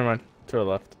 Oh, never mind. To the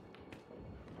left.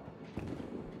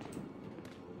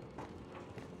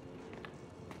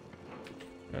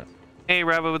 Yeah. Hey,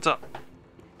 Rabbit, what's up?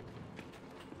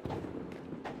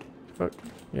 Fuck.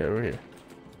 Yeah, we're here.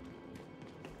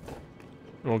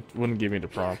 Wouldn't give me the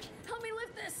prompt. Help me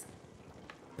lift this.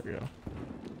 There we go.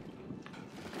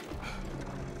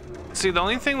 See, the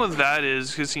only thing with that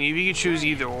is, because if you could choose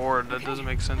either or, that doesn't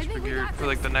make sense for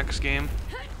like the next game.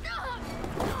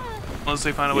 Unless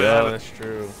they find a way to have it. That's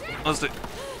true.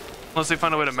 Unless they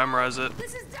find a way to memorize it.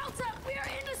 This is Delta. We are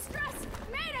in distress.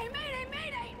 Mayday, mayday,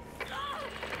 mayday.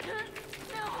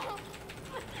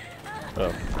 No.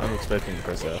 Oh, I'm expecting to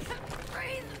press F.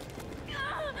 Breathe.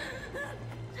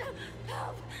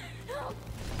 Help. Help.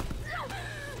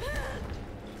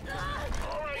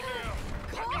 All right now.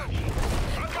 I got you.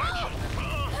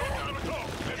 Time to talk.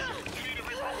 Listen, you need to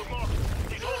regroup with Marcus.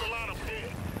 He's holding a line up here.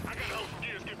 I gotta help some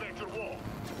gears get back to the wall.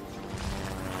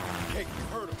 Hey, you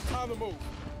heard him. Time to move.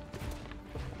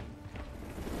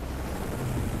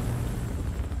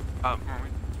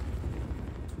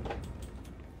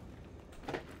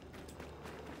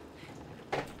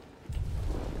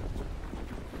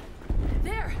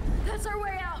 There. That's our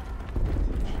way out.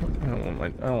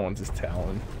 I don't want this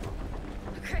Talon.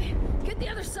 Okay. Get the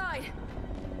other side.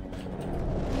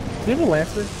 Do you have a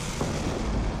Lancer?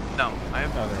 No, I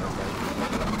have. Oh, there.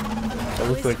 That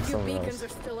looks like someone else. Are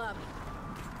still up.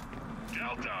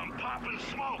 Delta, I'm popping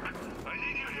smoke. I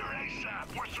need you here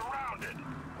ASAP. We're surrounded.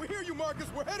 We hear you, Marcus.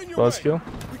 We're heading your Buzz way. kill?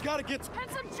 We gotta get.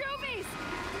 And some juvies.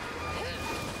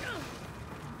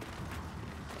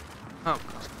 Oh.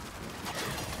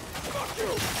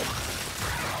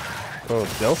 Oh,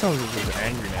 Del sounds like he's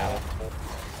angry now.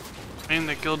 I mean,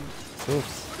 they killed.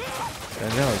 Oops.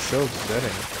 I know, it's so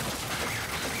upsetting.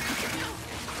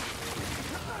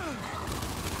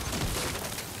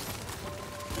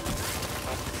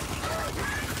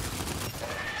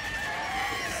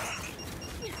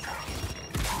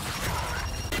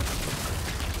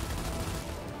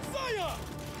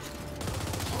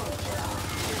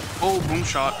 Oh, boom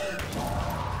shot.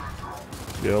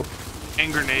 Yep.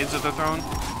 And grenades that they're throwing.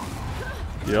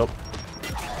 Yep.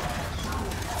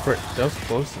 That was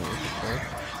close to me. Right?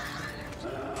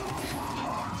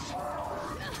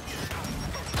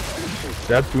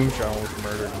 That boom shot was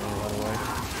murdered me, by the way.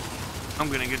 I'm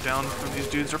gonna get down from these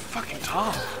dudes. They're fucking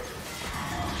tough.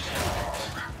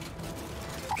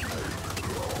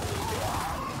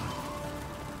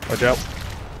 Watch out.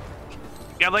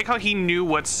 Yeah, I like how he knew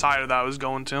what side of that I was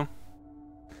going to.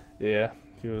 Yeah,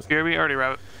 he was. Here we already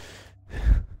Rabbit.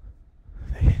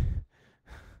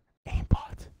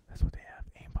 Aimbot. That's what they have.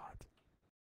 Aimbot.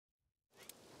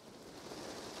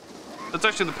 That's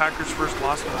actually the Packers' first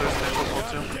loss of Thursday Night Football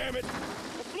too. Damn it!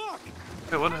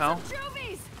 Wait, what the hell?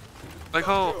 Like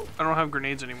how I don't have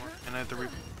grenades anymore, and I have to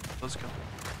let's go.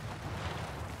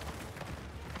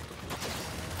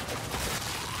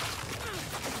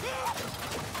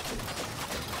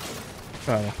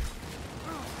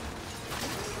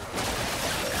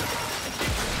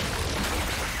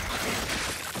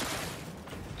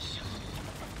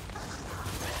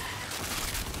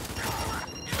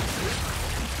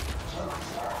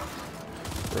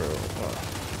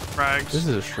 frags. This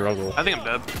is a struggle. I think I'm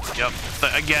dead. Yep.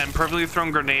 But again, perfectly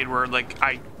thrown grenade where like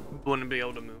I wouldn't be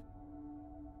able to move.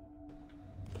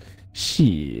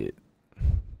 Shit.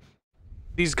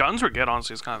 These guns were good,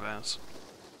 honestly. It's kind of ass.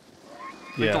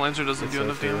 I think the Lancer doesn't do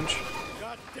enough damage.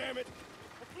 God damn it!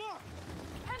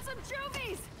 And some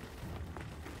juvies.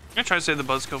 I'm gonna try to save the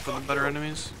buzzkill for the better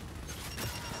enemies.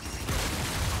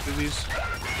 Do these.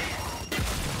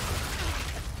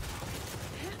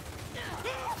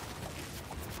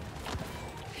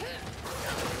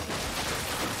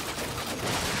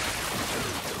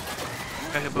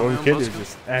 What we could do is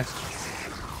just ask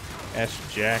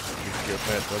Jack to get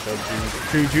that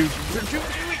Jude.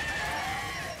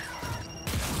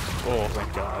 Oh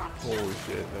thank God. Holy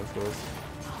shit, that was close.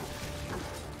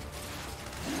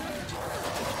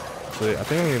 So I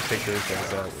think I'm gonna take those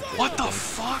guys out. What the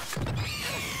fuck?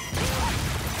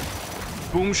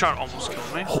 Boom shot almost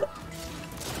killed me.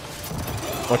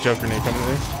 Watch out, grenade coming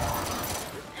in.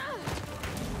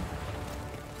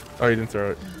 Oh, you didn't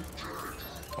throw it.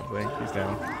 I think he's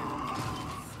down.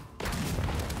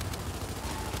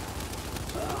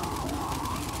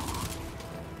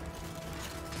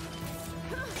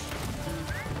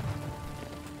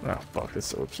 Oh fuck, this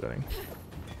is so upsetting.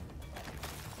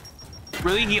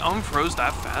 Really? He unfroze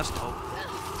that fast? Oh.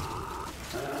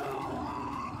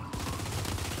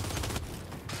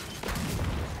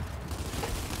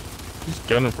 He's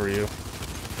gunning for you.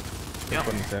 No Yep.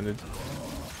 pun intended.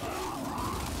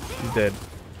 He's dead.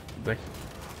 Like,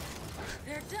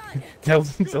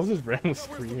 Zelda's brand was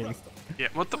screaming. Yeah,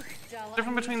 what the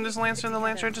difference between this Lancer and the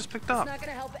Lancer I just picked up? It's not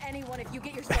gonna help anyone if you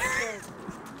get yourself killed.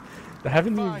 That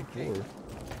happened to me before.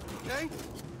 Okay?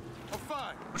 I'm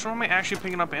fine. Which one am I actually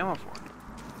picking up ammo for?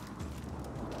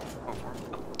 Oh,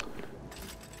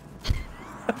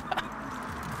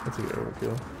 That's a good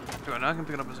overkill. Okay, now I can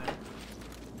pick it up as ammo.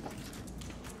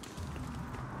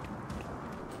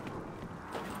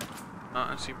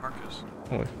 I see Marcus.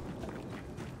 Holy.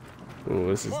 Oh,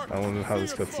 this is. I don't know how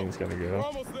this cutscene's gonna go.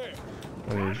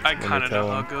 I kind of know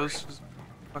how it goes. Just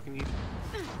fucking eat.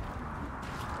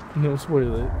 No,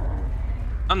 spoil it.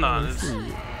 I'm not. It's...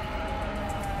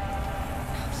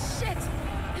 Shit!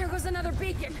 There goes another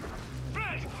beacon.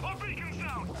 Hey, our beacon's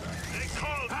down. They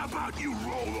called. How about you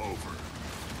roll over?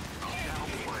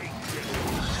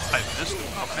 I missed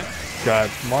him. Okay. God,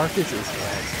 Marcus is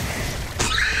bad.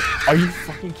 Are you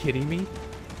fucking kidding me?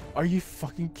 Are you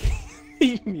fucking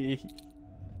kidding me?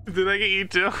 Did I get you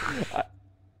too?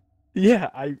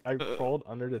 I crawled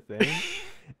under the thing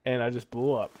and I just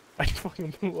blew up. I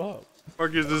fucking blew up.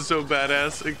 Marcus is so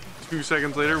badass. Like 2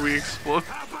 seconds later, we explode.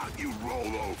 How about you roll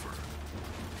over?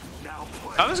 Now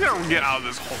play. I'm just gonna get out of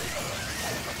this hole.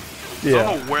 Yeah. I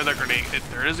don't know where that grenade.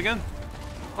 There it is again.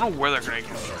 I don't know where that grenade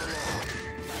came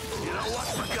from. You know what?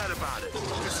 Forget about it.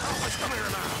 Just help us clear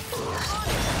them out.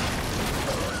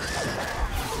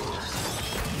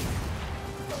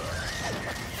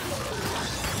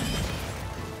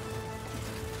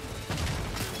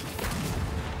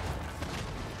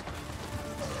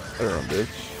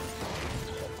 Bitch.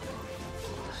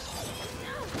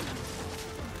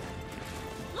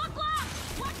 Look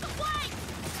left! Watch the flank!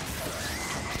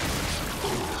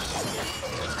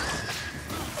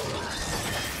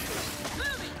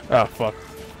 Oh fuck.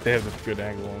 They have a good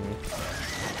angle on me.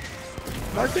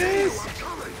 Marcus!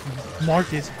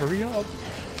 Marcus, hurry up!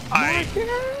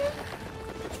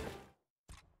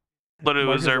 Literally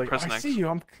was there like, pressing I X. see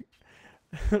you,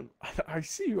 I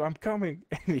see you, I'm coming.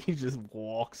 And he just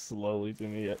walks slowly to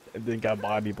me and then got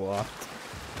body blocked.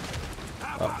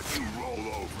 How about you roll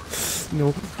over?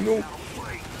 No, no.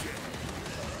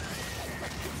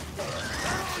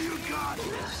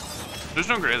 There's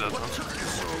no grenade that time.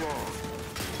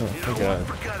 Oh, thank God.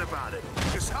 Forget about it.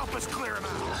 Just help us clear him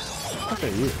out.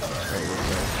 Okay, you.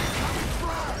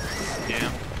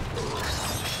 Yeah.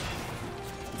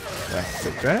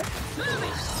 Take that.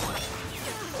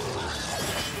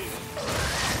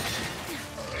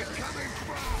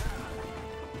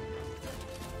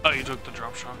 Oh, you took the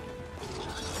drop shot.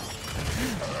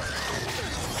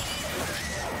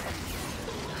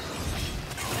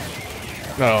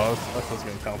 No, that's what's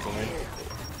gonna counsel me.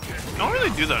 You don't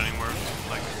really do that anymore.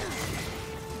 Like,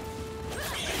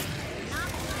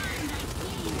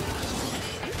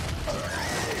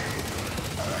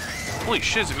 holy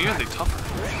shit, it's immediately tougher.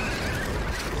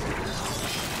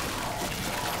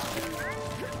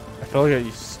 I felt like I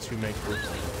used to make this.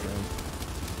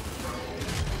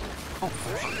 Oh,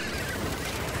 fuck.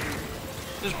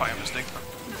 This is probably a mistake.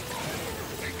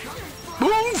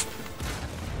 Move!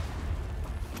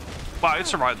 Wow, it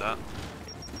survived that.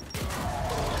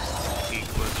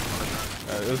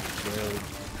 It was really...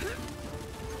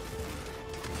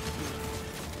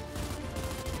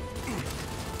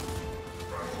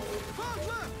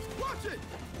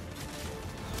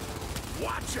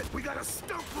 Watch it! We got a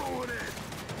stump rolling in!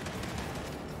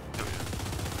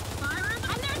 Fire and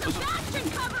there's a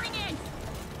bastion covering it!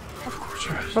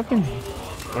 Fucking.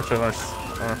 What's on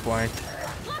our flank?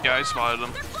 Yeah, I spotted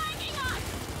him.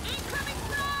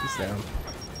 He's down.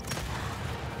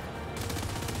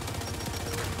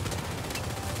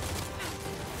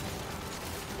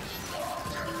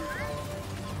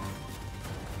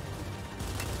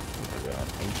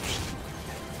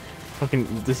 Fucking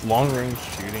this long range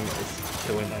shooting is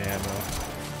killing my ammo.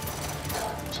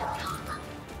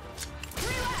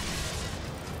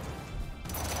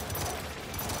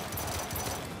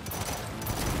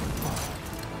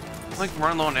 I'm like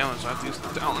running low on ammo, so I have to use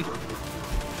the down.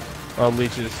 Oh,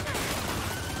 leeches.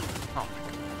 Oh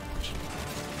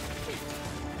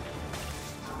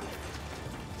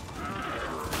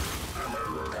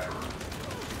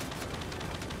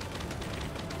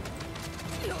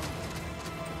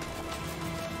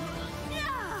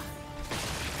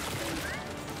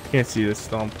Can't see this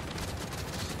stump.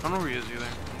 I don't know where he is either.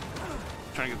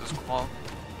 I'm trying to get this claw.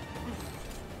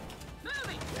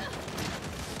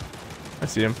 I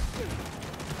see him.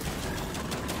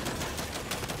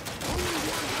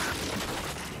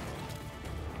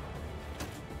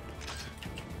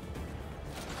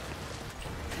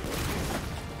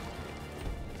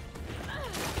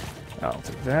 I'll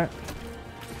take that.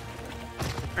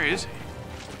 Where is he?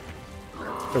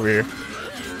 Over here.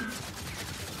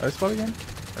 I spot again?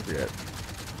 I forget.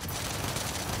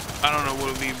 I don't know what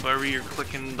it would be, wherever you're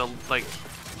clicking the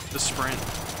the sprint.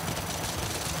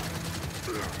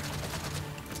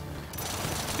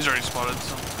 He's already spotted,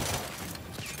 so.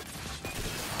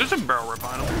 There's a barrel right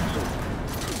behind him.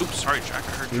 Oops, sorry, Jack.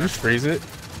 I heard Did you Jack. just freeze it?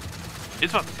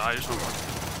 It's about to die. Just hold on.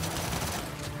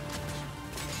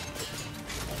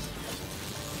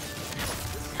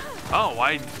 Oh,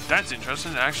 why? That's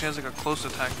interesting. It actually has like a close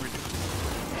attack reduce.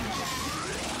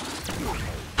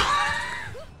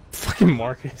 Fucking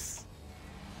Marcus.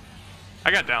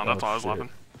 I got down. That's Oh, all I was shit. laughing.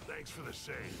 Thanks for the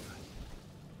save.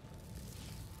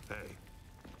 Hey,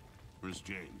 where's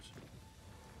James?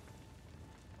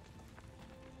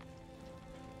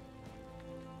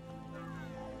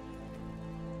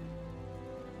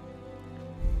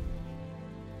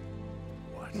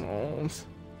 What? Oh.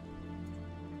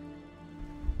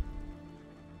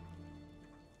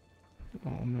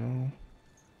 Oh no.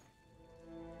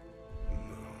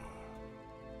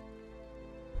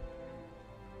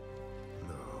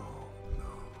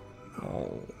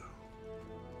 Oh.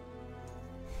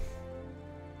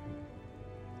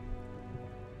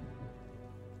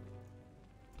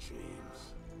 James.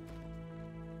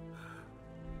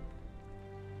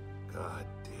 God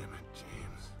damn it,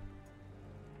 James.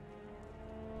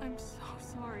 I'm so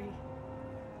sorry.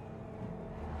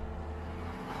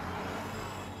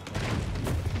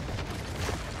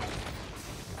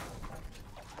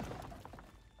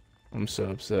 I'm so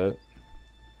upset.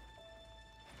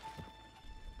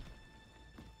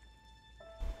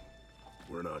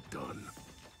 We're not done.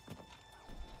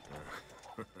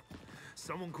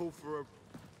 Someone call for a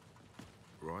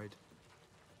ride?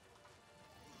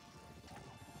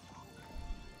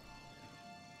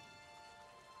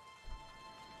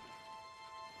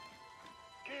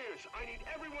 Gears, I need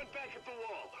everyone back at the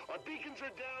wall. Our beacons are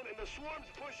down and the swarm's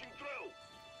pushing through.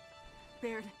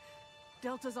 Baird,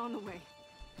 Delta's on the way.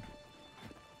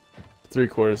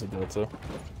 3/4 of Delta.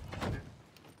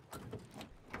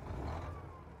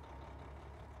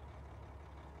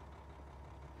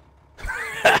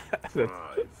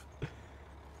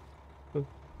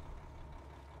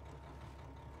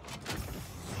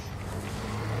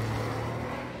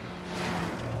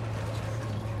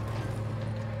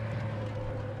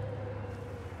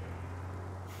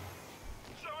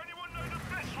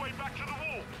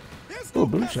 Oh,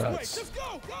 boom shots. Just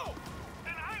go, go!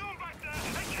 Then hang on back there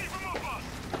and keep them off us.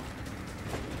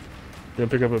 You gonna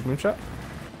pick up a boom shot?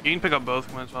 You can pick up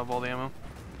both when it's have all the ammo.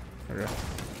 Okay.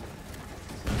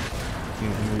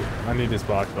 I need this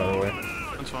box, by the way.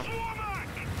 That's fine.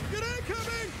 Get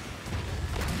incoming!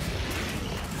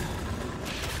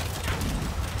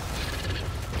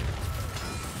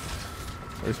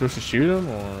 Are we supposed to shoot him,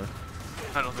 or?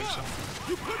 I don't think so.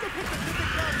 You couldn't have put the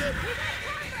ticket down there.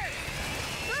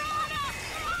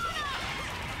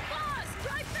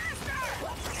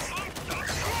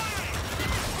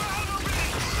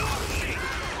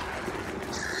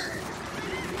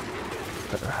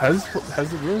 Has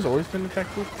the ruins always been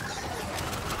infected?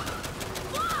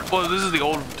 Well, this is the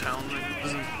old town.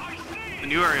 This is, the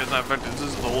new area is not affected. This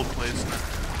is the old place.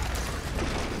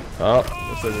 Oh,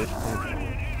 looks like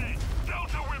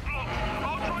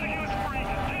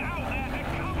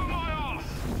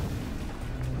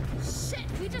Shit,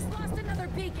 we just lost another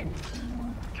beacon.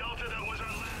 Delta, that was our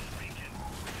last beacon.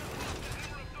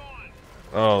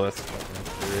 Oh, that's fucking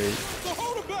great. So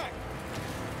hold him back!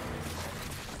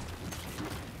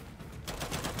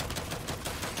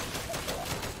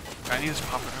 I need this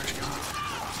pop energy.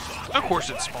 Of course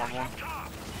it spawned one.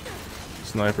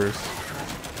 Snipers.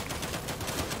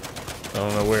 I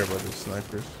don't know where, but there's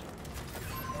snipers.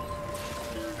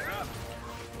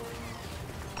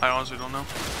 I honestly don't know.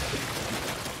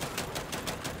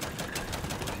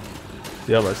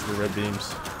 Yeah, I see the red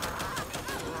beams.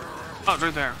 Oh, it's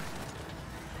right there.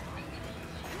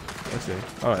 I see.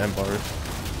 Oh, and bars.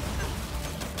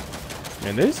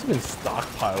 Man, they've just been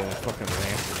stockpiling fucking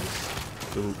lancers.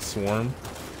 The swarm.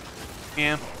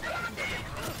 Yeah.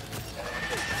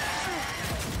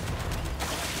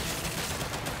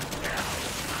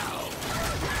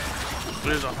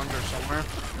 There's a hunter somewhere.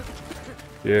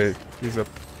 Yeah, he's up.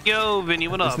 Yo, Vinny,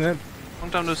 what up? Isn't it?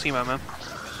 Long time no see, my man.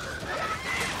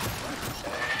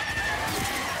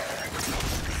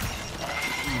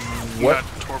 What?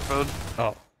 Got torpedoed.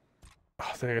 Oh.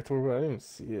 I think I got torpedoed. I didn't even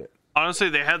see it. Honestly,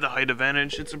 they had the height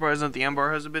advantage. It's surprising that the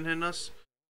Ambar hasn't been hitting us.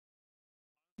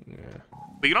 Yeah.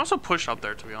 But you can also push up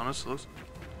there, to be honest.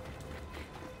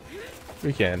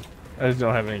 We can. I just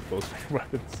don't have any close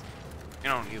weapons. You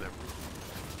don't either.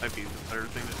 Might be the third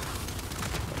thing to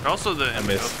do. But also the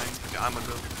MO thing. Yeah, I'm a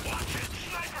go.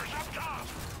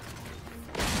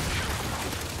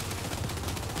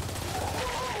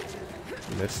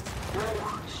 Missed.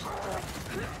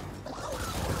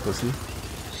 Pussy.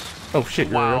 Oh shit,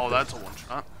 you're Wow, up there. that's a one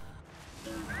shot.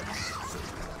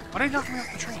 Why did he knock me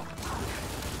off the train?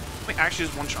 Wait, actually,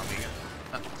 just one shot me again.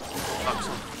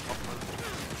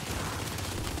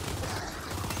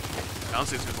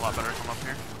 Honestly, it's a lot better to come up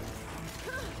here.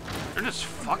 They're just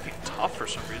fucking tough for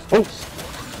some reason. Oh!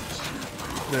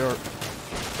 They are.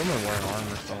 Someone wearing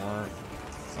armor somewhere.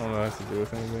 I don't know what that has to do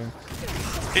with anything.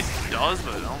 It does,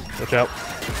 but I don't. Watch out.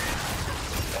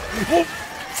 Oh!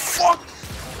 Fuck!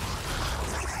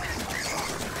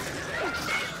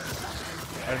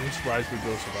 I'm surprised we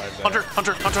both survived that. Hunter!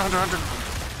 Hunter! Hunter! Hunter! Hunter!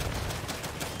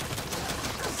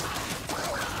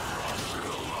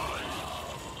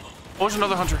 Oh, there's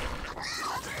another hunter.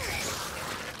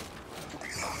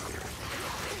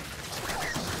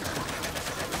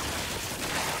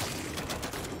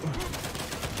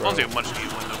 I don't see a much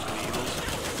need window for the Eagles.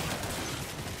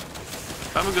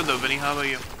 I'm good though, Vinny. How about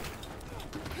you?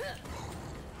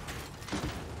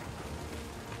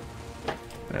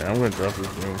 Yeah, I'm gonna drop this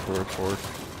room for a course.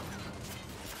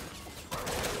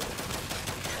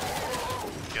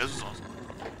 Yeah, this is awesome.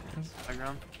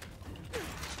 Background.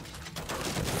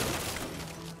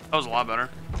 That was a lot better.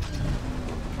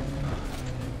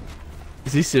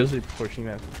 Is he seriously pushing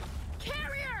that?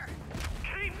 Carrier!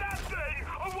 Keep that thing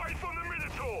away from the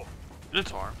Minotaur!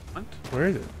 Minotaur? What? Where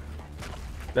is it?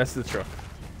 That's the truck.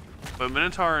 But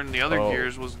Minotaur and the other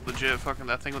gears was legit fucking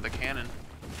that thing with the cannon.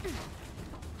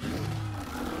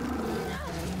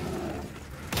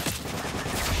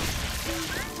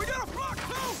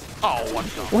 Oh, what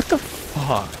the? What the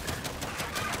fuck?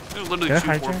 There's literally Can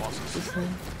I 2 hijack war bosses. this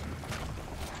thing?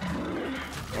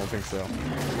 I don't think so.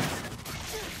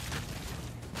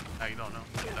 No, you don't know.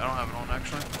 I don't have it on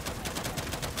actually.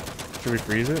 Should we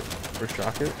freeze it? Or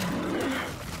shock it?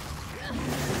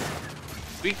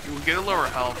 We get a lower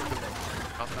health.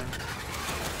 Nothing.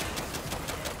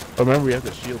 Oh, remember we have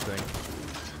the shield thing.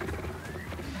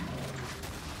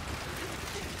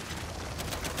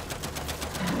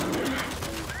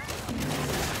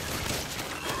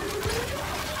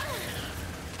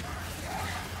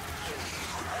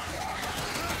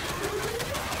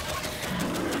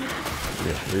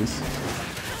 Yeah, please.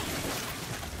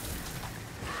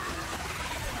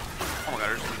 Oh my god,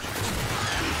 there's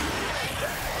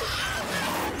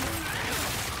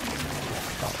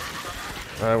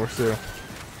We're still.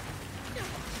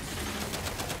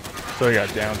 So we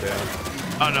got down.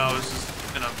 Oh no, it was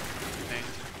just in a thing.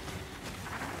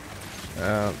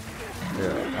 Yeah,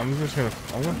 I'm gonna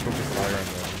focus fire on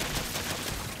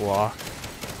the block.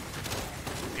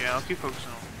 Yeah, I'll keep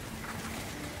focusing on.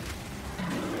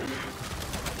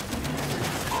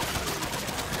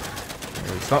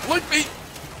 It's not like me!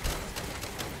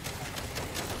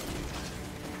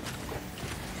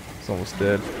 It's almost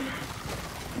dead.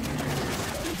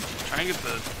 Try and get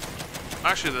the.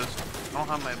 Actually, this. I don't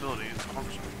have my ability. It's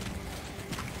 100%.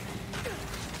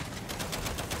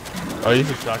 Oh, you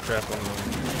can shock trap on them.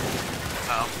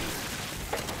 Oh.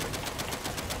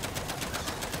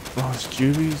 Oh, it's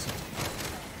Juvies.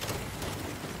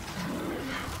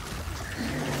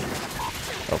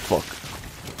 Oh, fuck.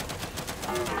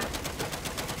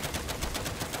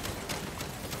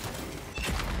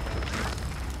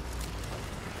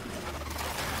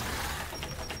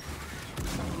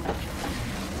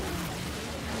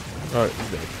 Oh, he's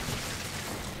dead.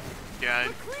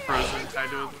 Yeah, frozen. I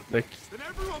do it.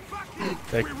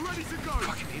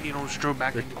 Fucking idiot almost drove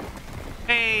back into it.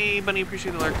 Hey, Bunny,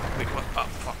 appreciate the lurk. Wait, what? Oh,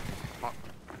 fuck.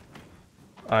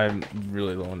 I'm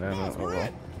really low on ammo. Oh well.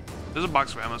 There's a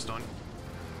box of ammo stone.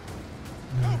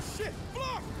 Oh shit!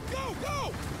 Block! Go! Go!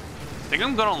 I think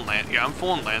I'm good on yeah, I'm full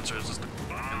on Lancers. Just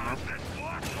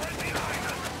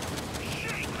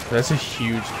That's a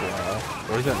huge claw.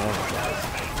 Where's that normal class?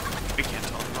 I can't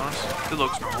tell, to be honest. It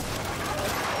looks normal.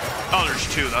 Oh, there's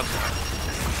two, that's why.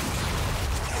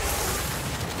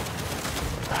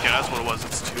 Yeah, that's what it was.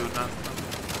 It's two, not.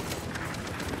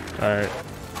 Alright.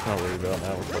 Not worried about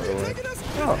that. We'll put it away.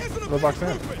 Oh, no box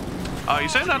in. You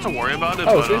said not to worry about it,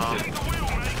 oh, but oh,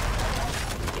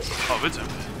 it's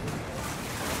empty.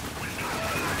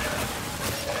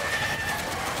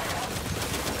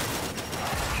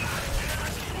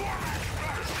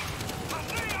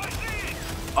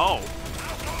 Oh.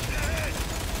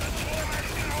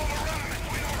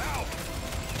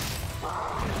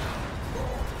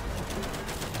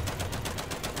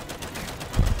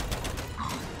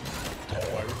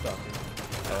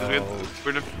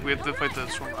 We have to fight the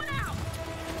storm.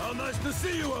 How nice to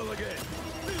see you all again.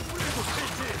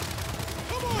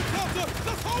 Come on, Delta!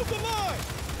 Let's hold the line!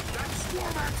 That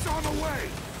swarm act's on the way!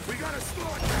 We gotta slow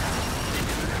it down!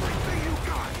 Give it everything you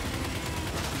got!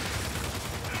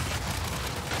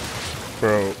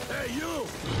 Bro. Hey, you!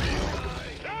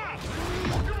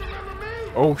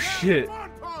 Oh, shit.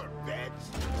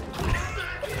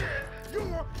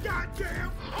 You're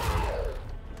goddamn...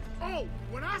 Oh,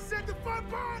 when I said the fun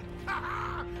part,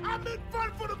 I meant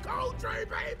fun for the cold train,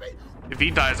 baby! If he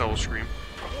dies, I will scream.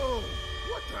 Oh,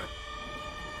 what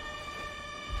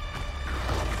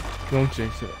the... Don't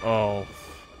jinx it. Oh.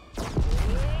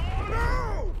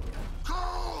 No!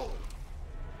 Cole!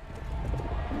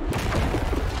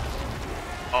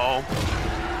 Oh.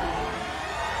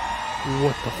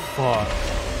 What the fuck?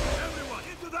 Everyone,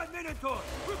 into that Minotaur!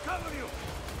 We'll cover you!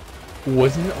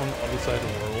 Wasn't it on the other side of the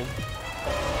world?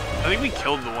 I think we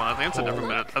killed the one. I think it's a different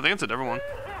minute. I think it's a different one.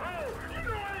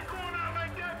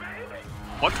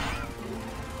 What?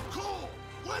 Cole,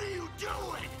 what are you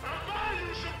doing? I'm buying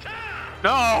you some time.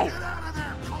 No! Get out of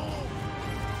there, Cole!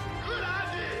 Good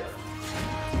idea.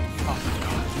 Oh my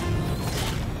god.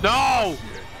 No!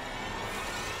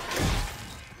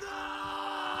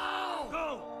 Go!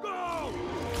 Go!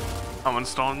 I'm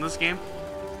installing this game.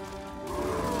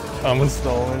 I'm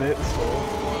installing it. So.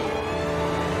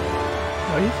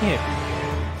 No, he can't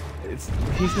be.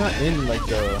 He's not in like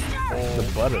the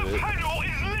butt of it.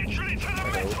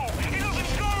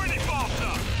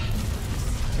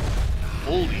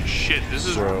 Holy shit, this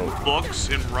is looks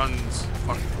and runs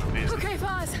fucking amazing. Okay,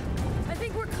 Foz. I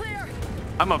think we're clear.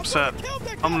 I'm upset.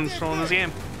 I'm installing this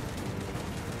game.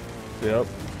 Yep.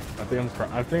 I think I'm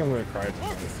gonna cry.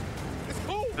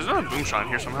 There's not a boom shot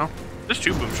here somehow. There's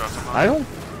two boom shots somehow. I don't.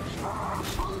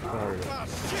 Oh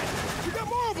shit! We got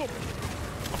more of them!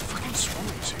 Oh, fucking swarm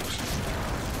these things.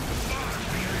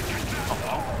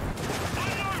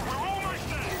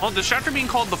 Oh, the chapter being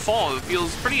called The Fall, it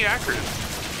feels pretty accurate.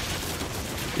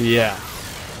 Yeah.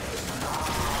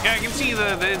 Yeah, I can see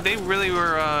they really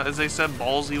were, as they said,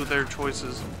 ballsy with their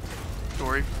choices.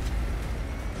 Story.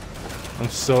 I'm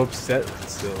so upset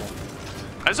still.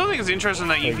 I still think it's interesting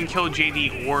that you can kill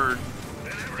JD or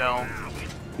Del.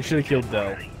 You should have killed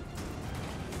Del.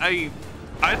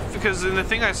 Because in the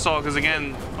thing I saw, because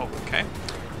again, oh, okay.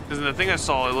 Because in the thing I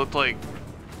saw, it looked like,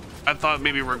 I thought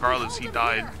maybe regardless he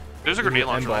died. There's a grenade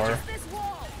launcher right there.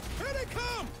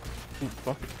 Ooh,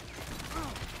 fuck.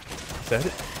 Is that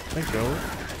it? Thank God.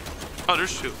 Oh,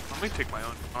 there's two. Let me take my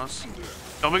own. Honest.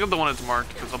 Don't pick up the one that's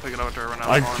marked, because I'll pick it up after I run out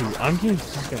of time. I'm getting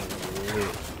fucking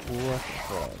lit. What the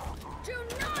fuck?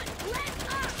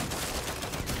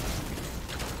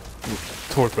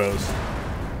 Torpedoes.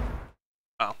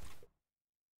 Oh.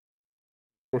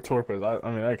 Or torpedoes. I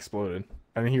mean, I exploded.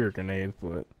 I didn't hear a grenade,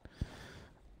 but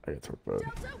I got torpedoed.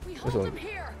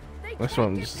 That's what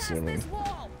I'm just assuming.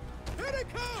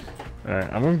 Alright,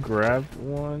 I'm gonna grab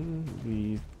one.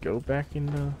 We go back in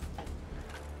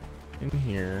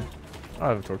here. I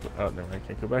have a torpedo. Oh, never mind. I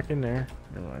can't go back in there.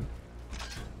 Never mind.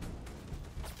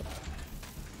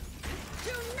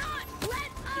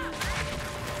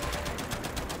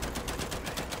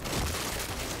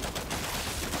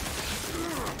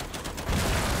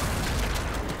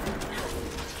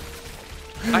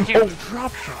 I can't. Oh,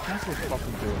 drop shot. That's what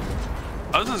fucking doing.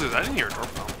 I was gonna say, I didn't hear a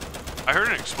torpedo. I heard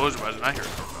an explosion, but I did not hear a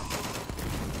torpedo.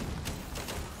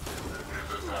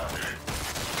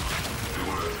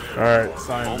 Alright,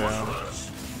 sign down.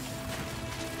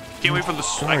 Can't wait for the.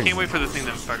 I can't wait for the thing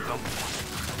to infect them.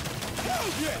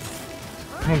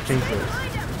 Someone change this.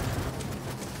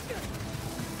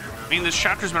 I mean, this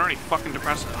chapter's been already fucking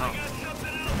depressing. Oh.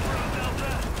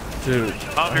 Dude.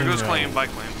 Oh, here goes claim. Bye,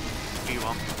 claim. Be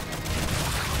well.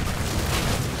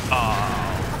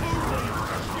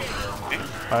 Okay.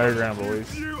 Higher ground, boys.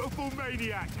 Beautiful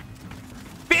maniac.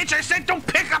 Bitch, I said don't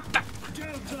pick up the...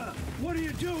 Delta, what are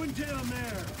you doing down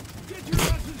there? Get your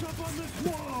asses up on this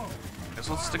wall. Guess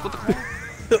let's stick with the call.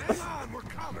 Hang on, we're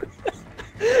coming.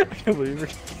 I can't believe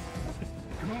it.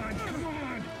 Come on, come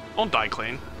on. Don't die,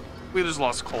 Clayne. We just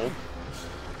lost Cole.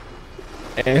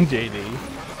 And JD.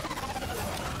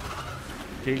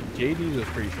 JD was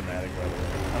pretty traumatic, by the way.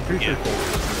 I'm pretty sure Cole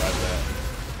could survive that.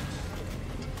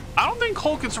 I don't think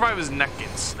Cole can survive his neck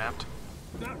getting snapped.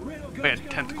 Wait, a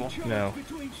tentacle. No.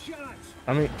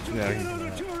 I mean, no, he's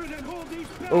not.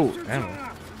 Oh, ammo.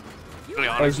 To be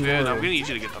honest, dude, I'm gonna need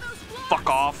you to get the fuck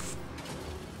off.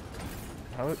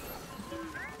 How it?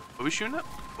 Are we shooting it?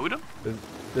 Are we done?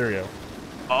 There we go.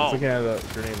 Oh. Let's look at the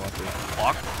grenade launcher.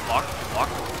 Block, block, block,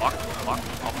 block, block,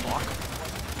 I'll block.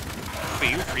 Wait,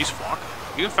 you can freeze flock?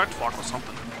 You can infect flock with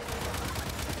something.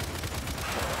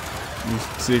 You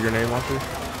see a grenade launcher?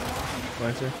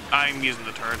 Lancer? I'm using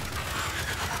the turret.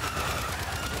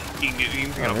 You can get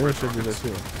Oh, maybe I should do that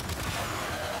too.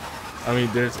 I mean,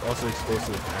 there's also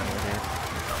explosive ammo here.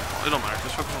 It don't matter,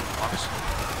 just focus on the box.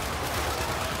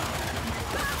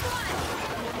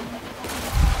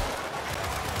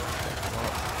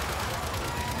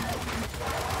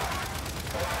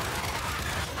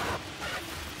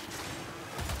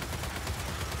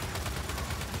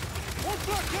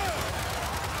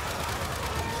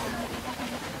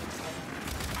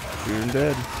 Shoot him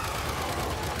dead.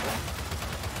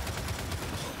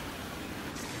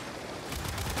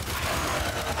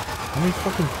 How many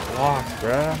fucking blocks,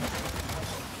 bruh?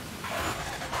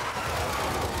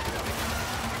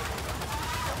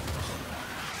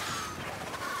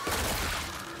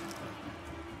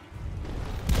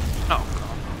 Oh,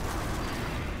 God.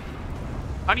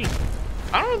 How do you...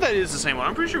 I don't know if that is the same one.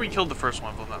 I'm pretty sure we killed the first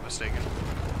one, if I'm not mistaken.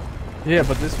 Yeah,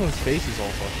 but this one's face is all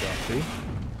fucked up, see?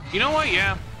 You know what?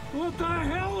 Yeah. What the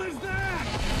hell is that?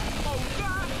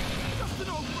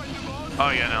 Oh,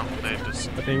 yeah, no. They just...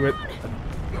 I think with...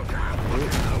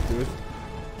 Do it.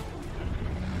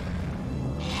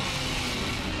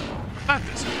 Not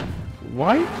this.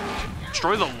 What?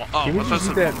 Destroy the... Oh, can we what's just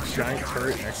use that? that giant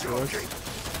turret next to us?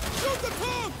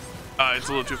 It's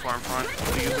a little too far in front to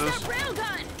use those.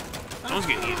 Someone's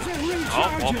getting eaten.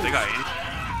 Oh, well, they got eaten.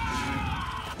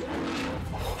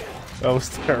 That was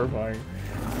terrifying.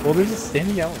 Well, there's a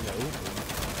standing out in the open.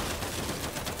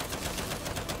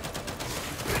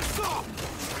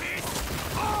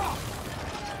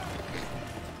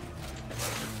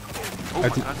 Oh my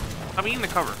God. I'm eating the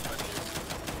cover.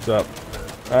 What's up?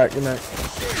 Alright, good night.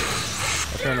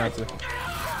 I'll try not to.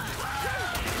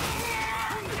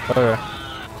 Okay.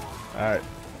 Alright.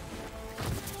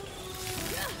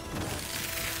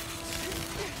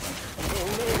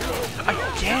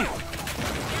 Again!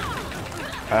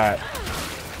 Alright.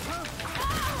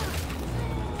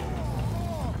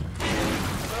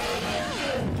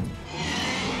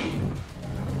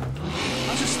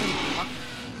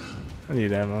 I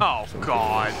need ammo. Oh,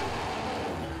 God.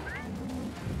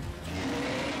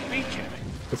 Are you kidding me?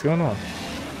 What's going on?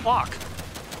 Block.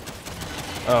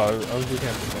 Oh, I was looking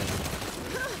at the thing.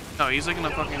 No, he's like in the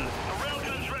fucking...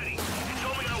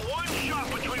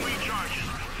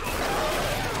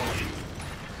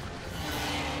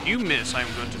 You miss, I'm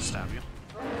going to stab you.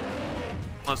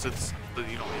 Unless it's... you don't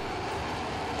need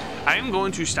it. I am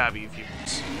going to stab you if you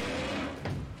miss.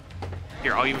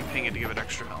 Here, I'll even ping it to give it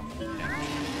extra health.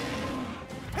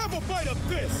 Have a bite of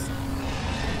this!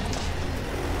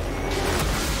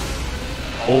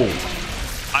 Oh.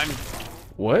 I'm...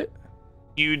 What?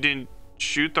 You didn't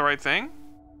shoot the right thing?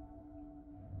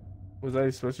 Was I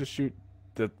supposed to shoot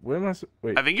the... Where am I...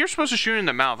 Wait. I think you're supposed to shoot in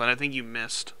the mouth, and I think you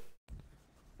missed.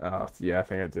 Oh, yeah, I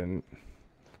think I didn't.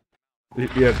 You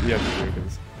have to do it,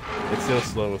 because it's so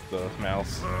slow with the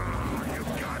mouse. You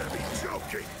gotta be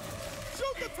joking!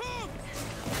 Shoot the tongue!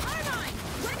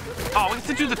 Oh, we have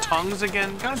to do the tongues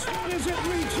again? God. As soon as it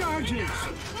recharges!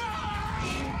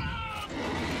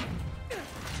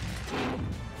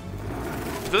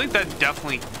 I feel like that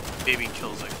definitely maybe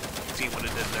kills it. See what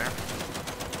it did there.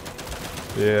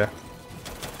 Yeah.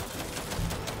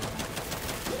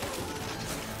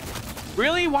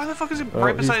 Really? Why the fuck is it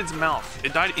right beside its mouth?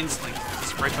 It died instantly.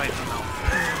 It's right by its mouth.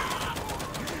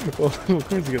 Well, of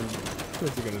course it's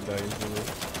gonna die instantly.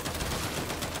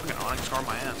 Fucking Onyx scar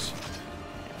my ass.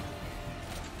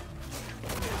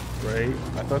 Right?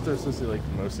 I thought they were supposed to be like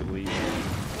the most elite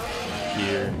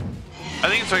gear. I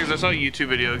think it's because I saw a YouTube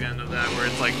video again of that where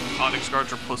it's like Onyx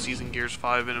guards are pussies in Gears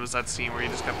 5, and it was that scene where he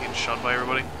just kept getting shoved by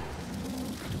everybody.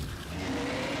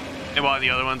 And while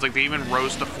the other ones, like they even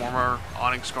roast a former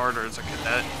Onyx guard or it's a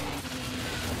cadet.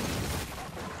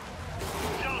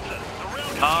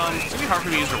 It's gonna be hard for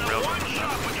me to use the railgun.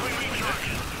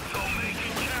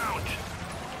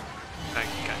 Okay.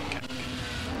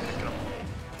 Get up.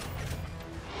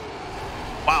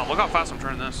 Wow, look how fast I'm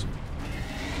turning this.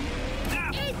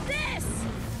 Eat this!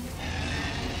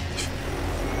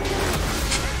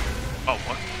 Oh,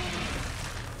 what?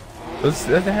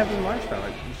 That happened last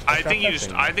time. I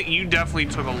think you definitely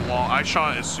took a long. I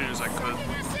shot as soon as I could.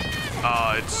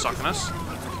 It's sucking us.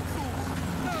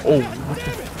 Oh, what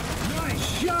the?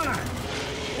 Nice shot!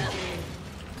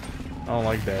 I don't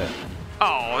like that.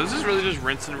 Oh, is this really just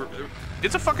rinse and?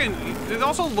 It's a fucking. It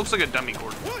also looks like a dummy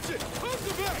cord. Watch it! Hold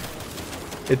the back!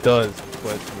 It does,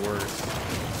 but it's worse.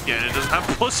 Yeah, and it doesn't have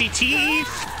pussy teeth.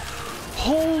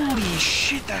 Holy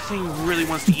shit, that thing really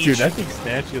wants to eat Dude, you. that thing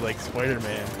snatched you like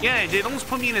Spider-Man. Yeah, it almost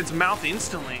put me in its mouth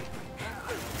instantly.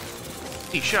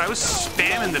 Holy shit, I was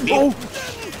spamming the beam.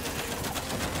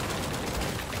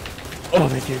 Oh,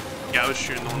 thank you. Yeah, I was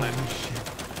shooting the one that.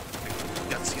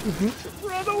 Yeah, let's see it.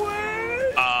 Run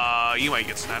away! You might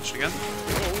get snatched again.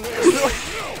 Oh,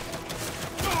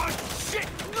 shit!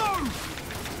 No!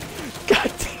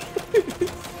 God damn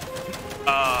it.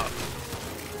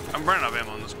 I'm running out of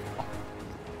ammo on this one.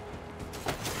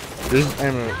 There's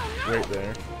ammo right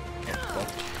there.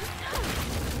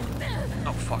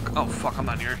 Oh fuck. Oh fuck, I'm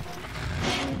not near it.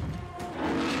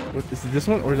 What, is it this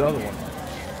one or the other one?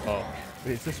 Oh,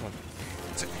 wait, it's this one.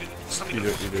 You do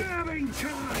it, you do it.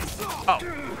 Oh,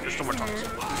 there's no more tongues.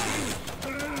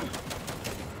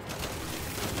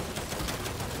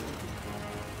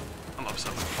 I'm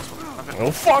upset. Okay.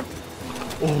 Oh fuck!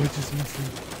 Oh, it just missed me.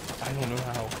 I don't know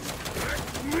how.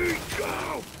 Let me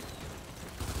go!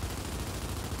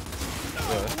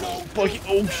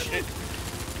 Oh shit!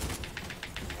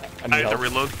 I have to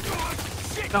reload.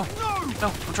 No, I'm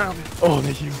trying to help you. Oh,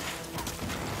 thank you.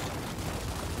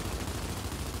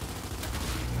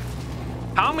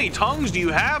 How many tongues do you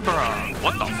have, bro?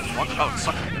 What the fuck? Oh,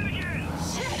 suck.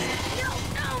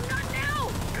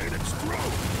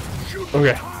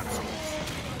 Okay.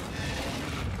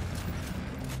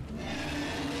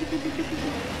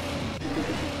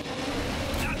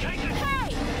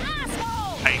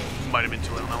 I might have been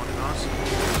too late on that one, to be honest.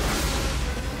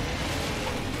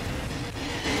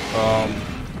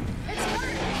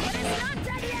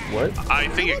 What? I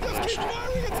think it glitched.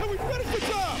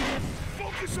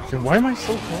 Dude, why am I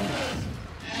so close?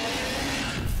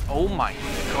 Oh my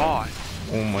god.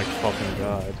 Oh my fucking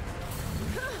god.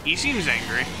 He seems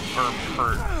angry. Or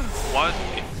hurt. What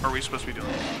are we supposed to be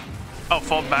doing? Oh,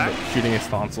 fall back? Shooting his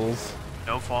tonsils.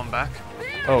 No, falling back.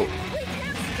 Oh.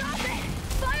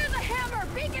 Fire the hammer!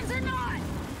 Beacons or not!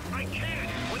 I can't!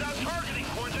 Without targeting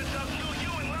coordinates, I'll kill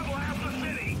you and level half the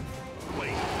city!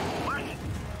 Wait, what?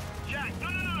 Jack,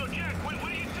 no, Jack, what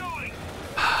are you doing?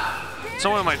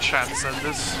 Someone in my chat said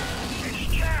this.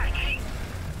 It's Jack!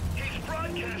 He's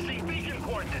broadcasting beacon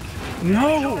coordinates!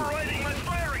 No! He's overriding my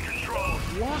firing controls!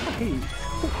 Why?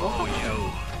 Oh,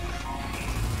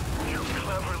 you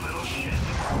clever little shit.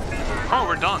 Oh,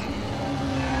 we're done.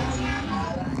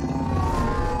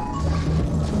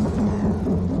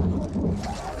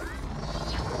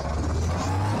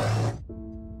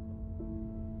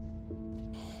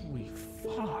 Holy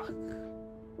fuck.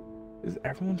 Is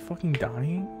everyone fucking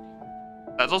dying?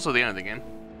 That's also the end of the game.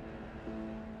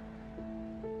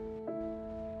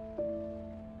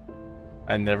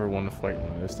 I never want to fight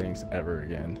one of those things ever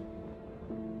again.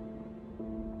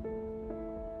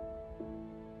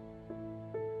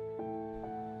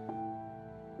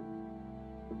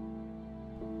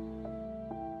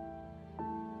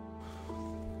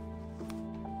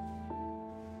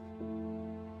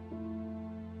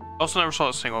 Also never saw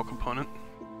a single component.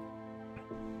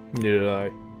 Neither did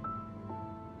I.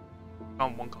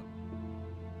 On one click.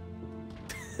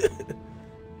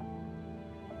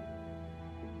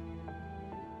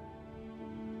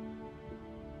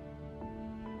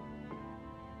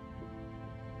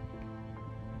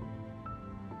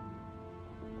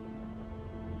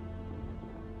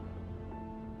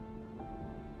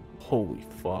 Holy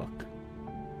fuck.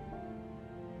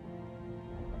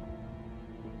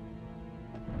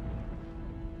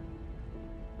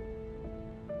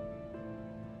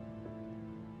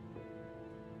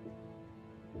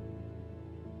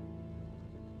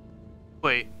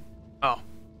 Wait. Oh.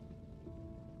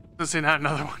 Let's see, not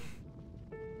another one.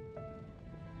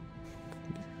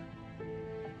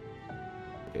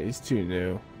 Yeah, he's too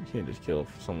new. You can't just kill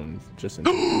someone just in.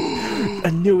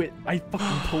 I knew it. I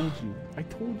fucking told you. I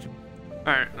told you.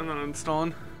 Alright, I'm not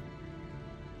installing.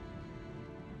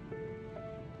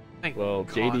 Thank Well,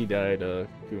 God. JD died,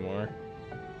 Kumar.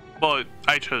 Well,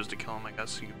 I chose to kill him, I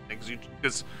guess.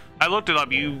 Because I looked it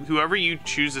up. Whoever you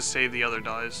choose to save, the other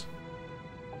dies.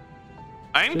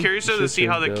 I am curious though to see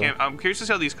how I'm curious to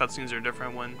see how these cutscenes are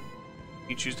different when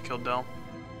you choose to kill Del.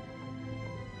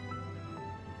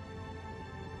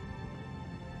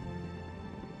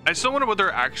 I still wonder what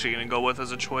they're actually going to go with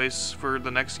as a choice for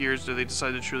the next years. Do they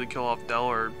decide to truly kill off Del,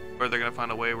 or are they going to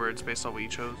find a way where it's based on what you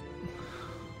chose?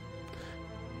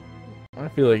 I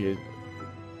feel like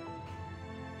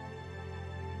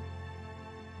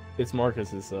it's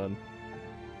Marcus's son.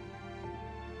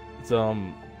 It's I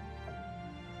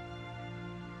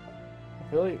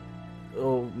feel like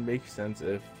it'll make sense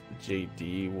if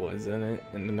JD was in it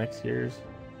in the next years.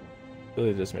 I feel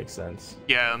like it just makes sense.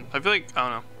 Yeah, I feel like, I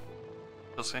don't know.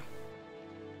 We'll see.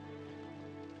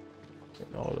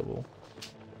 Inaudible.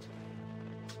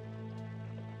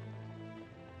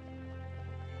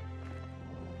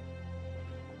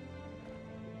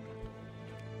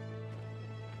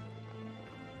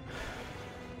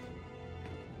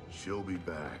 She'll be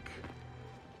back.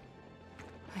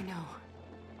 I know.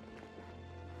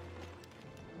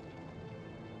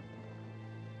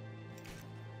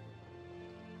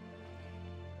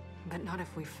 But not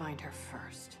if we find her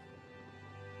first.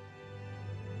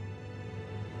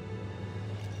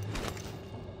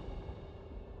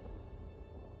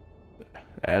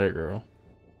 Atta girl.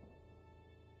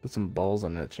 Put some balls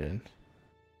on that chin.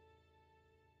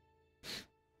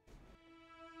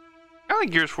 I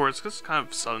like Gears 4, it's just kind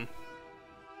of sudden.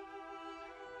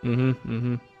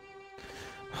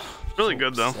 Really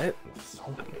good though.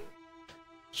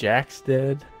 Jack's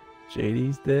dead.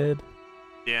 JD's dead.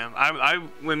 Yeah,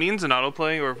 when means an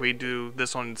autoplay, or if we do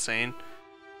this on Insane,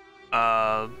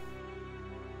 I'm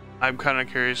kind of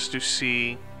curious to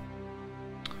see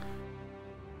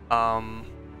how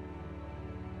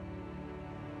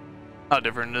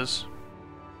different it is.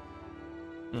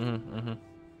 Is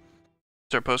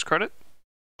there a post credit?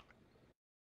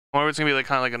 Or it's gonna be like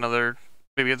kind of like another.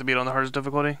 Maybe you have to beat on the hardest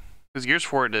difficulty. Because Gears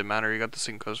 4 it didn't matter. You got the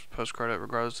same post credit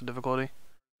regardless of difficulty,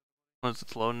 unless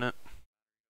it's loading it.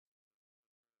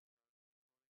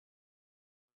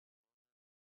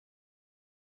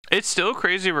 It's still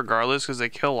crazy regardless, because they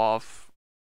kill off.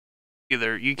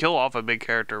 Either you kill off a big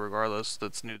character regardless.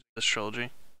 That's new to this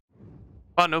trilogy.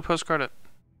 Oh, no post credit.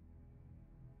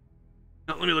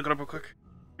 No, let me look it up real quick.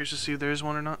 Here's to see if there is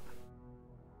one or not.